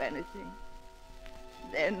do anything.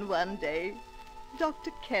 Then one day,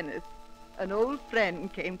 Dr. Kenneth, an old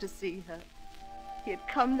friend, came to see her. He had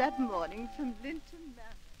come that morning from Linton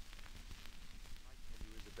Manor.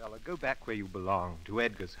 Isabella, go back where you belong, to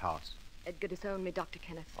Edgar's house. Edgar disowned me, Dr.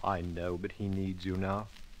 Kenneth. I know, but he needs you now.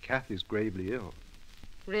 Kathy's gravely ill.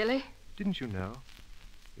 Really? Didn't you know?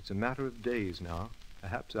 It's a matter of days now,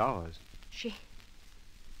 perhaps hours. She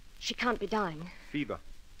can't be dying. Fever,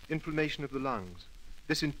 inflammation of the lungs,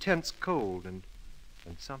 this intense cold, and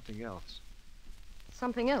something else.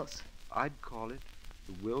 Something else? I'd call it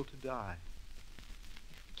the will to die.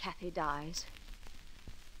 If Kathy dies,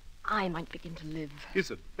 I might begin to live.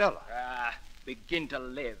 Isabella. Begin to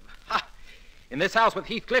live. Ha! In this house with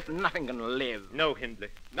Heathcliff, nothing can live. No, Hindley.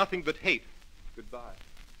 Nothing but hate. Goodbye.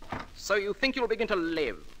 So you think you'll begin to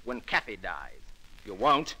live when Kathy dies? You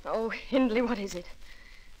won't. Oh, Hindley, what is it?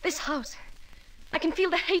 This house. I can feel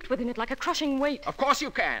the hate within it like a crushing weight. Of course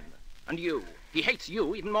you can. And you. He hates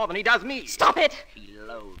you even more than he does me. Stop it! He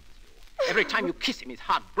loathes you. Every time you kiss him, his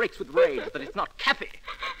heart breaks with rage that it's not Kathy.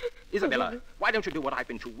 Isabella, why don't you do what I've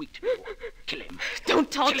been too weak to do? Kill him.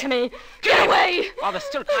 Don't talk to me. Get away! While there's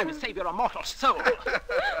still time to save your immortal soul.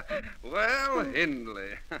 Well,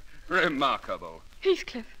 Hindley. Remarkable.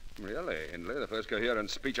 Heathcliff. Really, Hindley, the first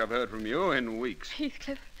coherent speech I've heard from you in weeks.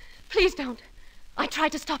 Heathcliff, please don't. I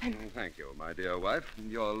tried to stop him. Thank you, my dear wife.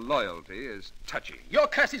 Your loyalty is touching. Your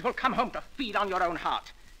curses will come home to feed on your own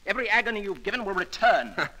heart. Every agony you've given will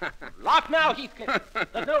return. Laugh now, Heathcliff.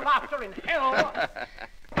 There's no laughter in hell.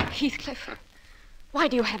 Heathcliff, why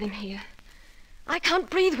do you have him here? I can't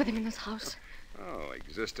breathe with him in this house. Oh,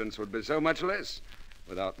 existence would be so much less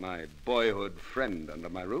without my boyhood friend under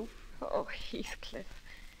my roof. Oh, Heathcliff,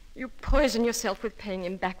 you poison yourself with paying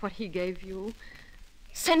him back what he gave you.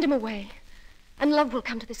 Send him away, and love will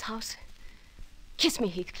come to this house. Kiss me,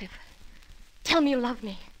 Heathcliff. Tell me you love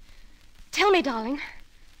me. Tell me, darling.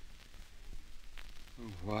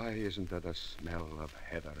 Why isn't there the smell of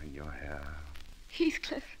heather in your hair?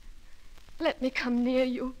 Heathcliff, let me come near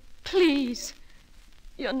you, please.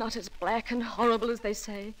 You're not as black and horrible as they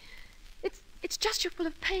say. It's just you're full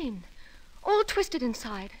of pain, all twisted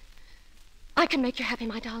inside. I can make you happy,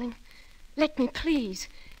 my darling. Let me, please.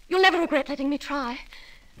 You'll never regret letting me try.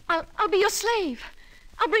 I'll be your slave.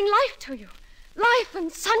 I'll bring life to you. Life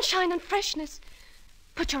and sunshine and freshness.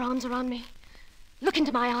 Put your arms around me. Look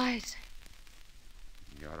into my eyes.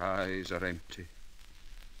 Your eyes are empty,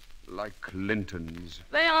 like Linton's.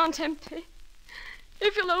 They aren't empty.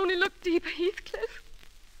 If you'll only look deeper, Heathcliff.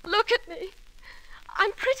 Look at me.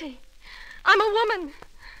 I'm pretty. I'm a woman.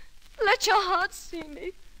 Let your heart see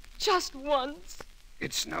me. Just once.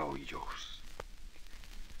 It's no use.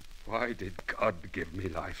 Why did God give me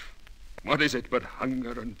life? What is it but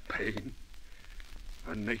hunger and pain?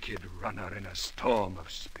 A naked runner in a storm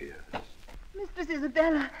of spears. Mistress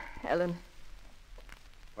Isabella. Ellen.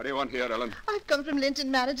 What do you want here, Ellen? I've come from Linton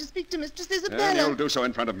Manor to speak to Mistress Isabella. And you'll do so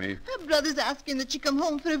in front of me. Her brother's asking that she come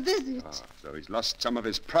home for a visit. Ah, so he's lost some of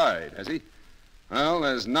his pride, has he? Well,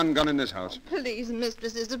 there's none gone in this house. Please,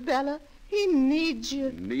 Mistress Isabella. He needs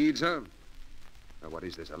you. Needs her? Now, what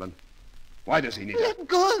is this, Ellen? Why does he need her? Let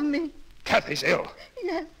go of me. Kathy's ill.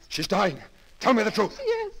 Yes. She's dying. Tell me the truth.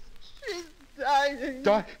 Yes. She's dying.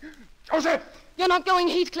 Die? Joseph! You're not going,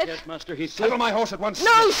 Heathcliff? Yes, Master Heathcliff. Saddle my horse at once.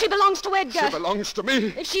 No, she belongs to Edgar. She belongs to me.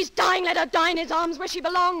 If she's dying, let her die in his arms where she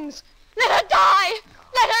belongs. Let her die!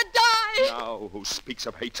 Let her die! Now, who speaks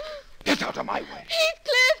of hate? Get out of my way.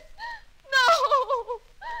 Heathcliff! No!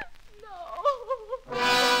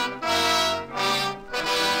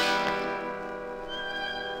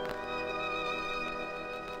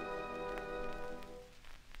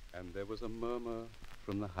 And there was a murmur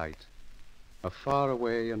from the height, a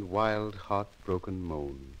faraway and wild, heart-broken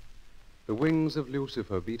moan. The wings of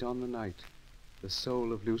Lucifer beat on the night. The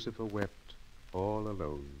soul of Lucifer wept, all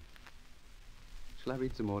alone. Shall I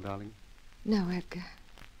read some more, darling? No, Edgar.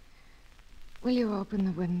 Will you open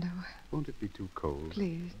the window? Won't it be too cold?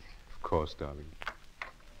 Please. Of course, darling.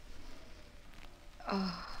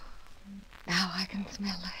 Oh, now I can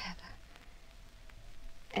smell the heather.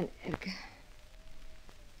 And, Edgar,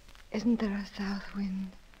 isn't there a south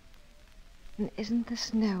wind? And isn't the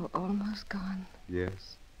snow almost gone?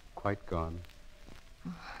 Yes, quite gone.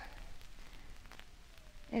 Oh.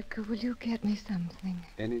 Edgar, will you get me something?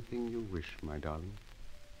 Anything you wish, my darling.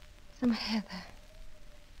 Some heather.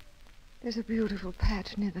 There's a beautiful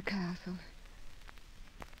patch near the castle.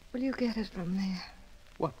 Will you get it from there?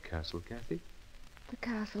 What castle, Kathy? The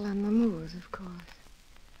castle on the moors, of course.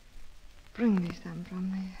 Bring me some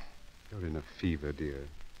from there. You're in a fever, dear.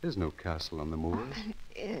 There's no castle on the moors.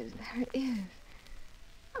 There is.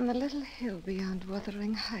 On the little hill beyond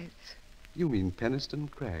Wuthering Heights. You mean Penistone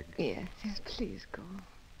Crag? Yes, please go.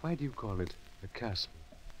 Why do you call it a castle?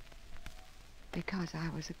 Because I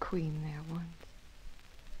was a queen there once.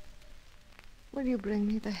 Will you bring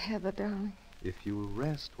me the heather, darling? If you will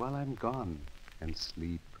rest while I'm gone and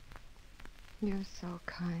sleep. You're so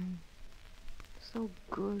kind. So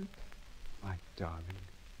good. My darling.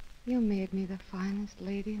 You made me the finest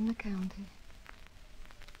lady in the county.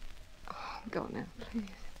 Oh, go now, please.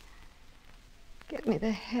 Get me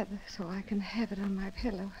the heather so I can have it on my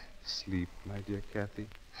pillow. Sleep, my dear Kathy.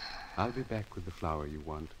 I'll be back with the flower you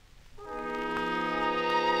want.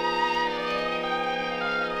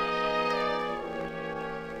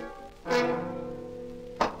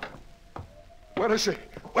 Where is she?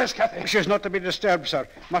 Where's Kathy? She's not to be disturbed, sir.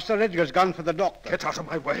 Master Edgar's gone for the doctor. Get out of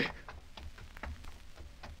my way.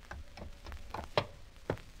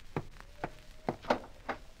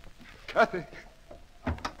 Kathy.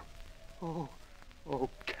 Oh,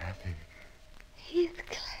 Kathy.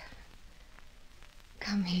 Heathcliff.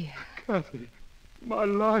 Come here. Kathy, my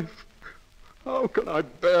life. How can I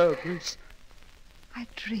bear this? I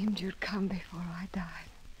dreamed you'd come before I died.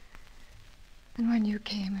 And when you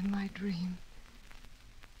came in my dream,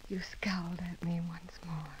 you scowled at me once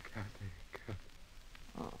more. Kathy.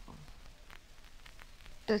 Oh.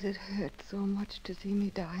 Does it hurt so much to see me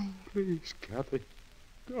dying? Please, Kathy,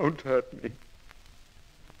 don't hurt me.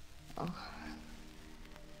 Oh.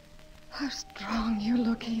 How strong you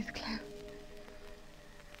look, Heathcliff.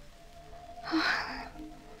 Oh.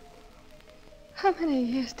 How many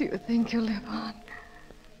years do you think you'll live on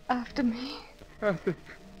after me? Kathy.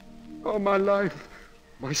 Oh, my life.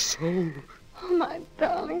 My soul. Oh, my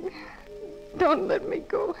darling. Don't let me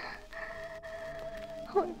go.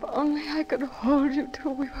 Oh, if only I could hold you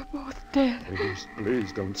till we were both dead.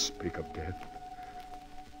 Please don't speak of death.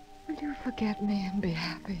 Will you forget me and be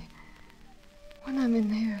happy when I'm in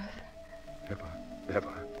the earth?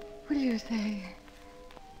 Never. Will you say,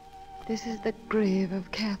 this is the grave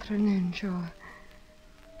of Catherine Inshaw.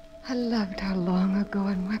 I loved her long ago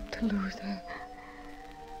and wept to lose her.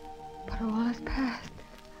 But all is past.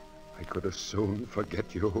 I could as soon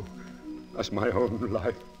forget you as my own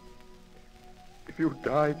life. If you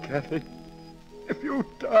die, Kathy, if you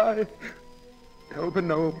die, there'll be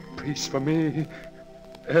no peace for me,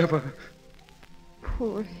 ever.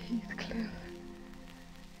 Poor Heathcliff.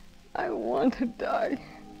 I want to die,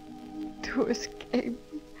 to escape.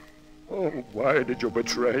 Oh, why did you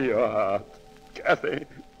betray your heart? Kathy,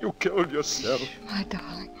 you killed yourself. Shh, my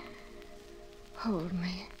darling. Hold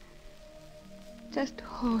me. Just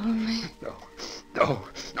hold me. No,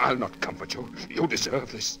 I'll not comfort you. You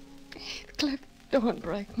deserve this. Heathcliff, don't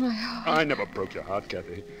break my heart. I never broke your heart,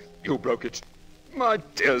 Kathy. You broke it. My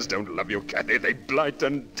tears don't love you, Kathy. They blight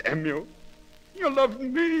and damn you. You loved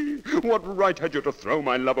me. What right had you to throw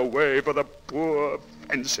my love away for the poor,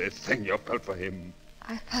 fancy thing you felt for him?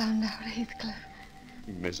 I found out, Heathcliff.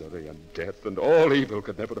 Misery and death and all evil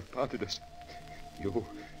could never have parted us.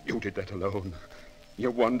 You did that alone.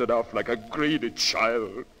 You wandered off like a greedy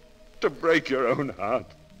child to break your own heart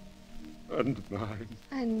and mine.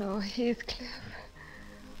 I know, Heathcliff.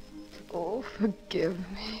 Oh, forgive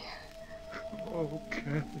me. Oh,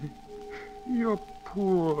 Kathy, your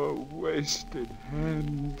poor, wasted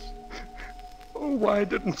hands. Oh, why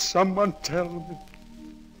didn't someone tell me?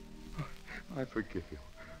 I forgive you.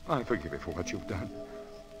 I forgive you for what you've done.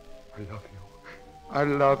 I love you. I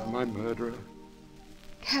love my murderer.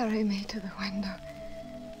 Carry me to the window.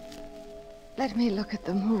 Let me look at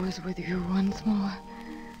the moors with you once more.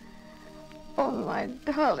 Oh, my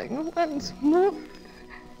darling, once more.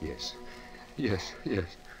 Yes, yes,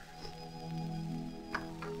 yes.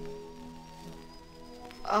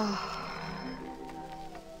 Oh,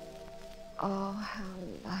 how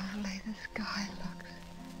lovely the sky looks.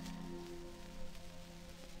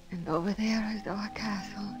 And over there is our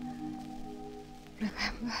castle.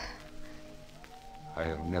 Remember?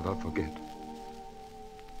 I'll never forget.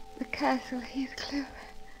 The castle, Heathcliff.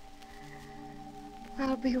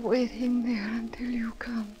 I'll be waiting there until you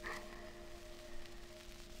come.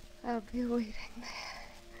 I'll be waiting there.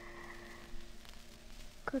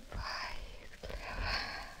 Goodbye, Heathcliff.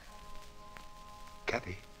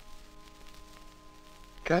 Kathy.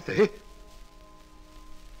 Kathy?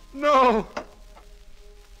 No!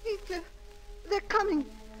 Heathcliff, they're coming.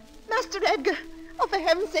 Master Edgar, oh, for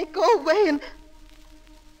heaven's sake, go away and...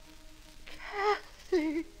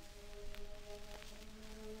 Kathy.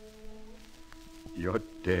 You're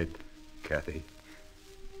dead, Kathy.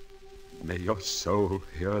 May your soul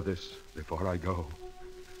hear this before I go.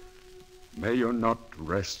 May you not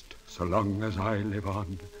rest so long as I live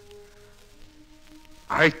on.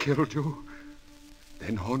 I killed you,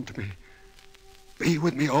 then haunt me. Be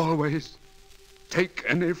with me always. Take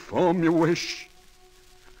any form you wish.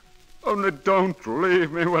 Only don't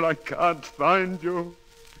leave me when I can't find you.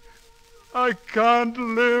 I can't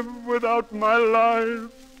live without my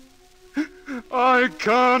life. I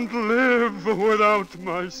can't live without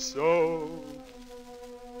my soul.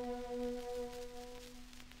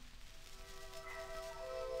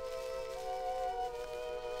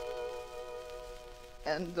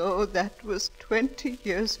 And though that was 20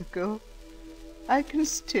 years ago, I can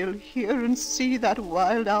still hear and see that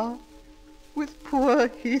wild hour, with poor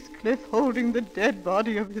Heathcliff holding the dead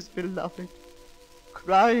body of his beloved,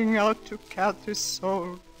 crying out to Catherine's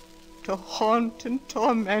soul to haunt and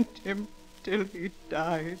torment him till he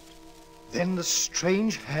died. Then the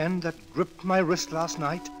strange hand that gripped my wrist last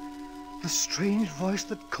night, the strange voice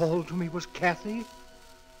that called to me was Kathy,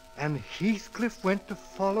 and Heathcliff went to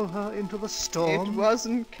follow her into the storm. It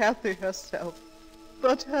wasn't Kathy herself,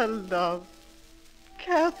 but her love.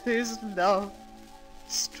 Kathy's love,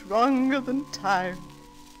 stronger than time,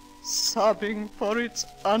 sobbing for its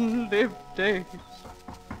unlived days.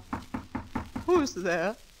 Who's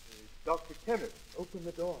there? Dr. Kenneth, open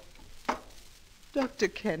the door. Dr.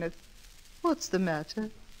 Kenneth, what's the matter?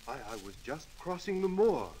 I was just crossing the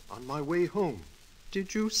moor on my way home.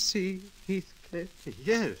 Did you see Heathcliff?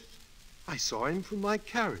 Yes, I saw him from my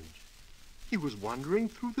carriage. He was wandering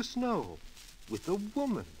through the snow with a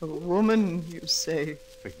woman. A woman, you say?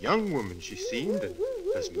 A young woman, she seemed, and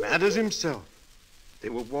as mad as himself. They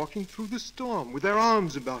were walking through the storm with their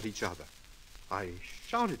arms about each other. I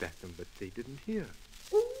shouted at them, but they didn't hear.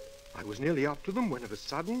 I was nearly up to them when of a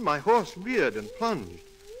sudden my horse reared and plunged.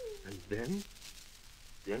 And then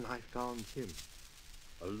I found him,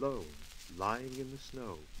 alone, lying in the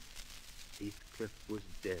snow. Heathcliff was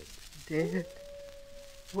dead. Dead?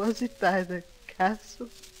 Was it by the castle?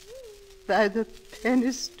 By the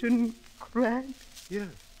Penistone Crag? Yes.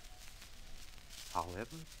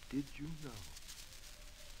 However did you know?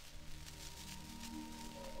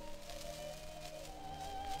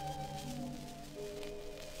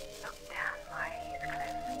 Look down, my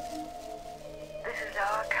Heathcliff. This is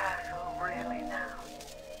our castle, really, now.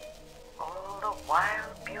 All the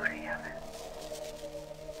wild beauty of it.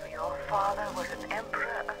 For your father was an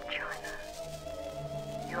emperor of China.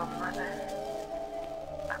 Your mother,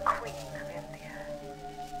 a queen of India.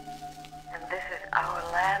 And this is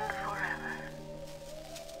our land forever.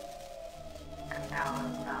 And our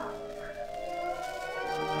love.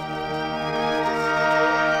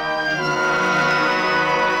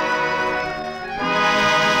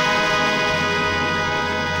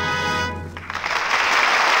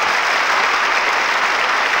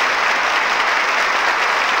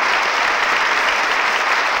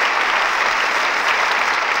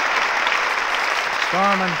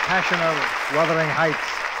 Storm and passion of Wuthering Heights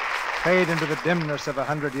fade into the dimness of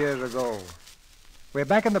 100 years ago. We're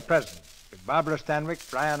back in the present with Barbara Stanwyck,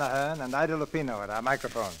 Brian Ahern, and Ida Lupino at our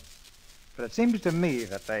microphones. But it seems to me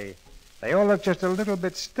that they all look just a little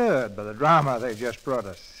bit stirred by the drama they've just brought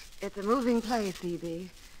us. It's a moving play, Phoebe.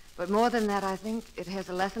 But more than that, I think it has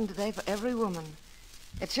a lesson today for every woman.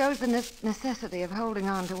 It shows the necessity of holding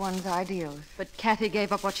on to one's ideals. But Kathy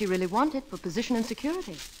gave up what she really wanted for position and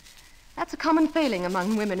security. That's a common failing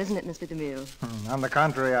among women, isn't it, Mr. DeMille? On the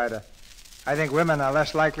contrary, Ida. I think women are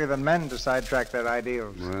less likely than men to sidetrack their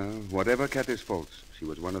ideals. Well, whatever Kathy's faults, she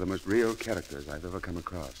was one of the most real characters I've ever come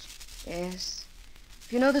across. Yes.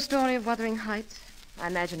 If you know the story of Wuthering Heights, I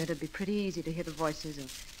imagine it'd be pretty easy to hear the voices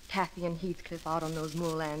of Kathy and Heathcliff out on those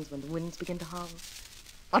moorlands when the winds begin to howl.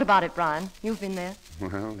 What about it, Brian? You've been there.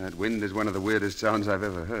 Well, that wind is one of the weirdest sounds I've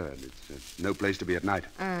ever heard. It's no place to be at night.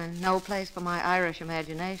 No place for my Irish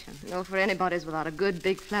imagination. No for anybody's without a good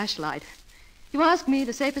big flashlight. You ask me,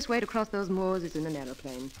 the safest way to cross those moors is in an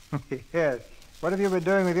aeroplane. Yes. What have you been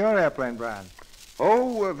doing with your airplane, Brian?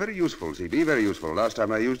 Oh, very useful, CB, very useful. Last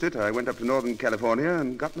time I used it, I went up to Northern California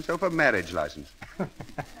and got myself a marriage license.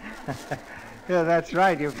 Yeah, that's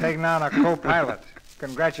right. You've taken on a co-pilot.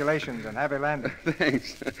 Congratulations and happy landing.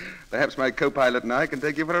 Thanks. Perhaps my co-pilot and I can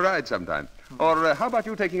take you for a ride sometime. Or how about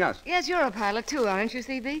you taking us? Yes, you're a pilot, too, aren't you,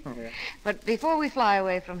 CB? Yeah. But before we fly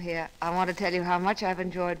away from here, I want to tell you how much I've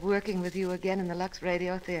enjoyed working with you again in the Lux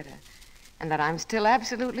Radio Theater, and that I'm still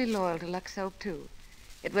absolutely loyal to Lux Soap, too.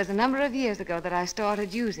 It was a number of years ago that I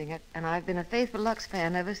started using it, and I've been a faithful Lux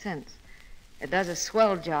fan ever since. It does a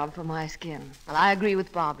swell job for my skin. Well, I agree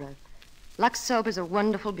with Barbara. Lux Soap is a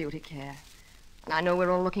wonderful beauty care. And I know we're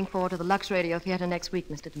all looking forward to the Lux Radio Theater next week,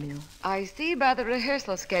 Mr. DeMille. I see by the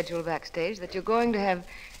rehearsal schedule backstage that you're going to have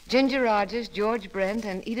Ginger Rogers, George Brent,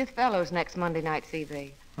 and Edith Fellows next Monday night,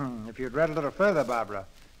 CB. If you'd read a little further, Barbara,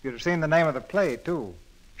 you'd have seen the name of the play, too.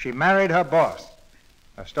 She Married Her Boss.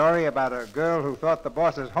 A story about a girl who thought the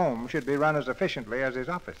boss's home should be run as efficiently as his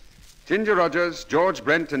office. Ginger Rogers, George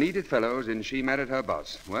Brent, and Edith Fellows in She Married Her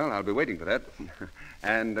Boss. Well, I'll be waiting for that.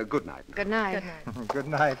 And good night. Good night. Good night. Good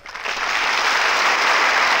night.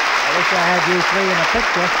 I wish I had you three in a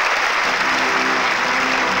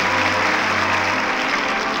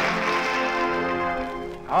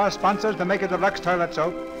picture. Our sponsors, the makers of Lux Toilet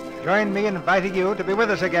Soap, join me in inviting you to be with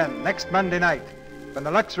us again next Monday night when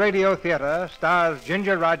the Lux Radio Theater stars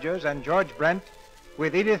Ginger Rogers and George Brent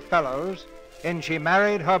with Edith Fellows in She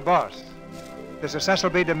Married Her Boss. This is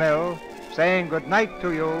Cecil B. DeMille saying good night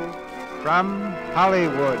to you from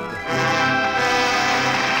Hollywood.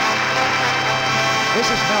 This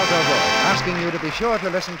is Melville Roy asking you to be sure to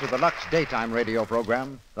listen to the Lux daytime radio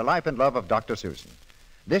program, The Life and Love of Dr. Susan.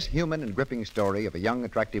 This human and gripping story of a young,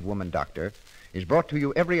 attractive woman doctor is brought to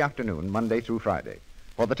you every afternoon, Monday through Friday.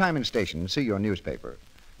 For the time and station, see your newspaper.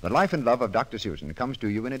 The Life and Love of Dr. Susan comes to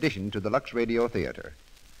you in addition to the Lux Radio Theater.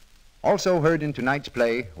 Also heard in tonight's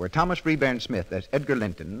play were Thomas Freebairn Smith as Edgar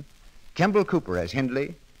Linton, Kemble Cooper as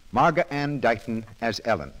Hindley, Marga Ann Dighton as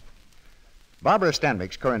Ellen. Barbara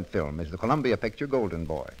Stanwyck's current film is the Columbia picture Golden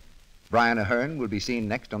Boy. Brian Ahern will be seen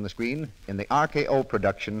next on the screen in the RKO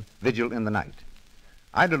production Vigil in the Night.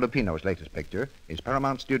 Ida Lupino's latest picture is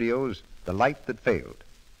Paramount Studios' The Light That Failed.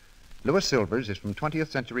 Louis Silvers is from 20th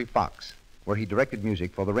Century Fox, where he directed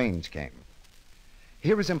music for The Rains Came.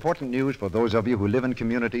 Here is important news for those of you who live in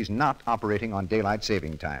communities not operating on daylight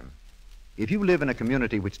saving time. If you live in a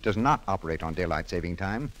community which does not operate on daylight saving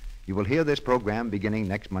time, you will hear this program beginning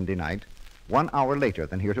next Monday night, 1 hour later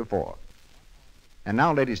than heretofore. And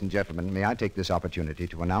now, ladies and gentlemen, may I take this opportunity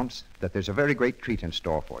to announce that there's a very great treat in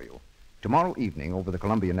store for you. Tomorrow evening, over the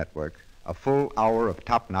Columbia Network, a full hour of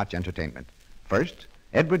top-notch entertainment. First,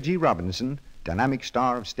 Edward G. Robinson, dynamic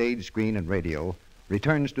star of stage, screen, and radio,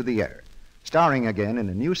 returns to the air, starring again in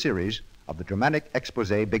a new series of the dramatic expose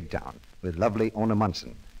Big Town with lovely Ona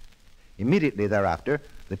Munson. Immediately thereafter,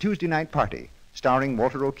 the Tuesday night party, starring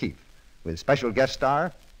Walter O'Keefe, with special guest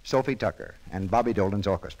star Sophie Tucker and Bobby Dolan's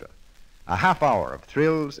orchestra. A half hour of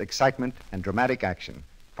thrills, excitement, and dramatic action,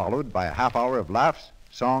 followed by a half hour of laughs,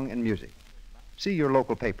 song, and music. See your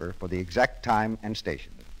local paper for the exact time and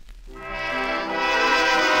station.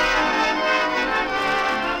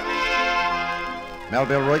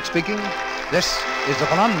 Melville Roy speaking. This is the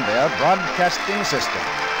Columbia Broadcasting System.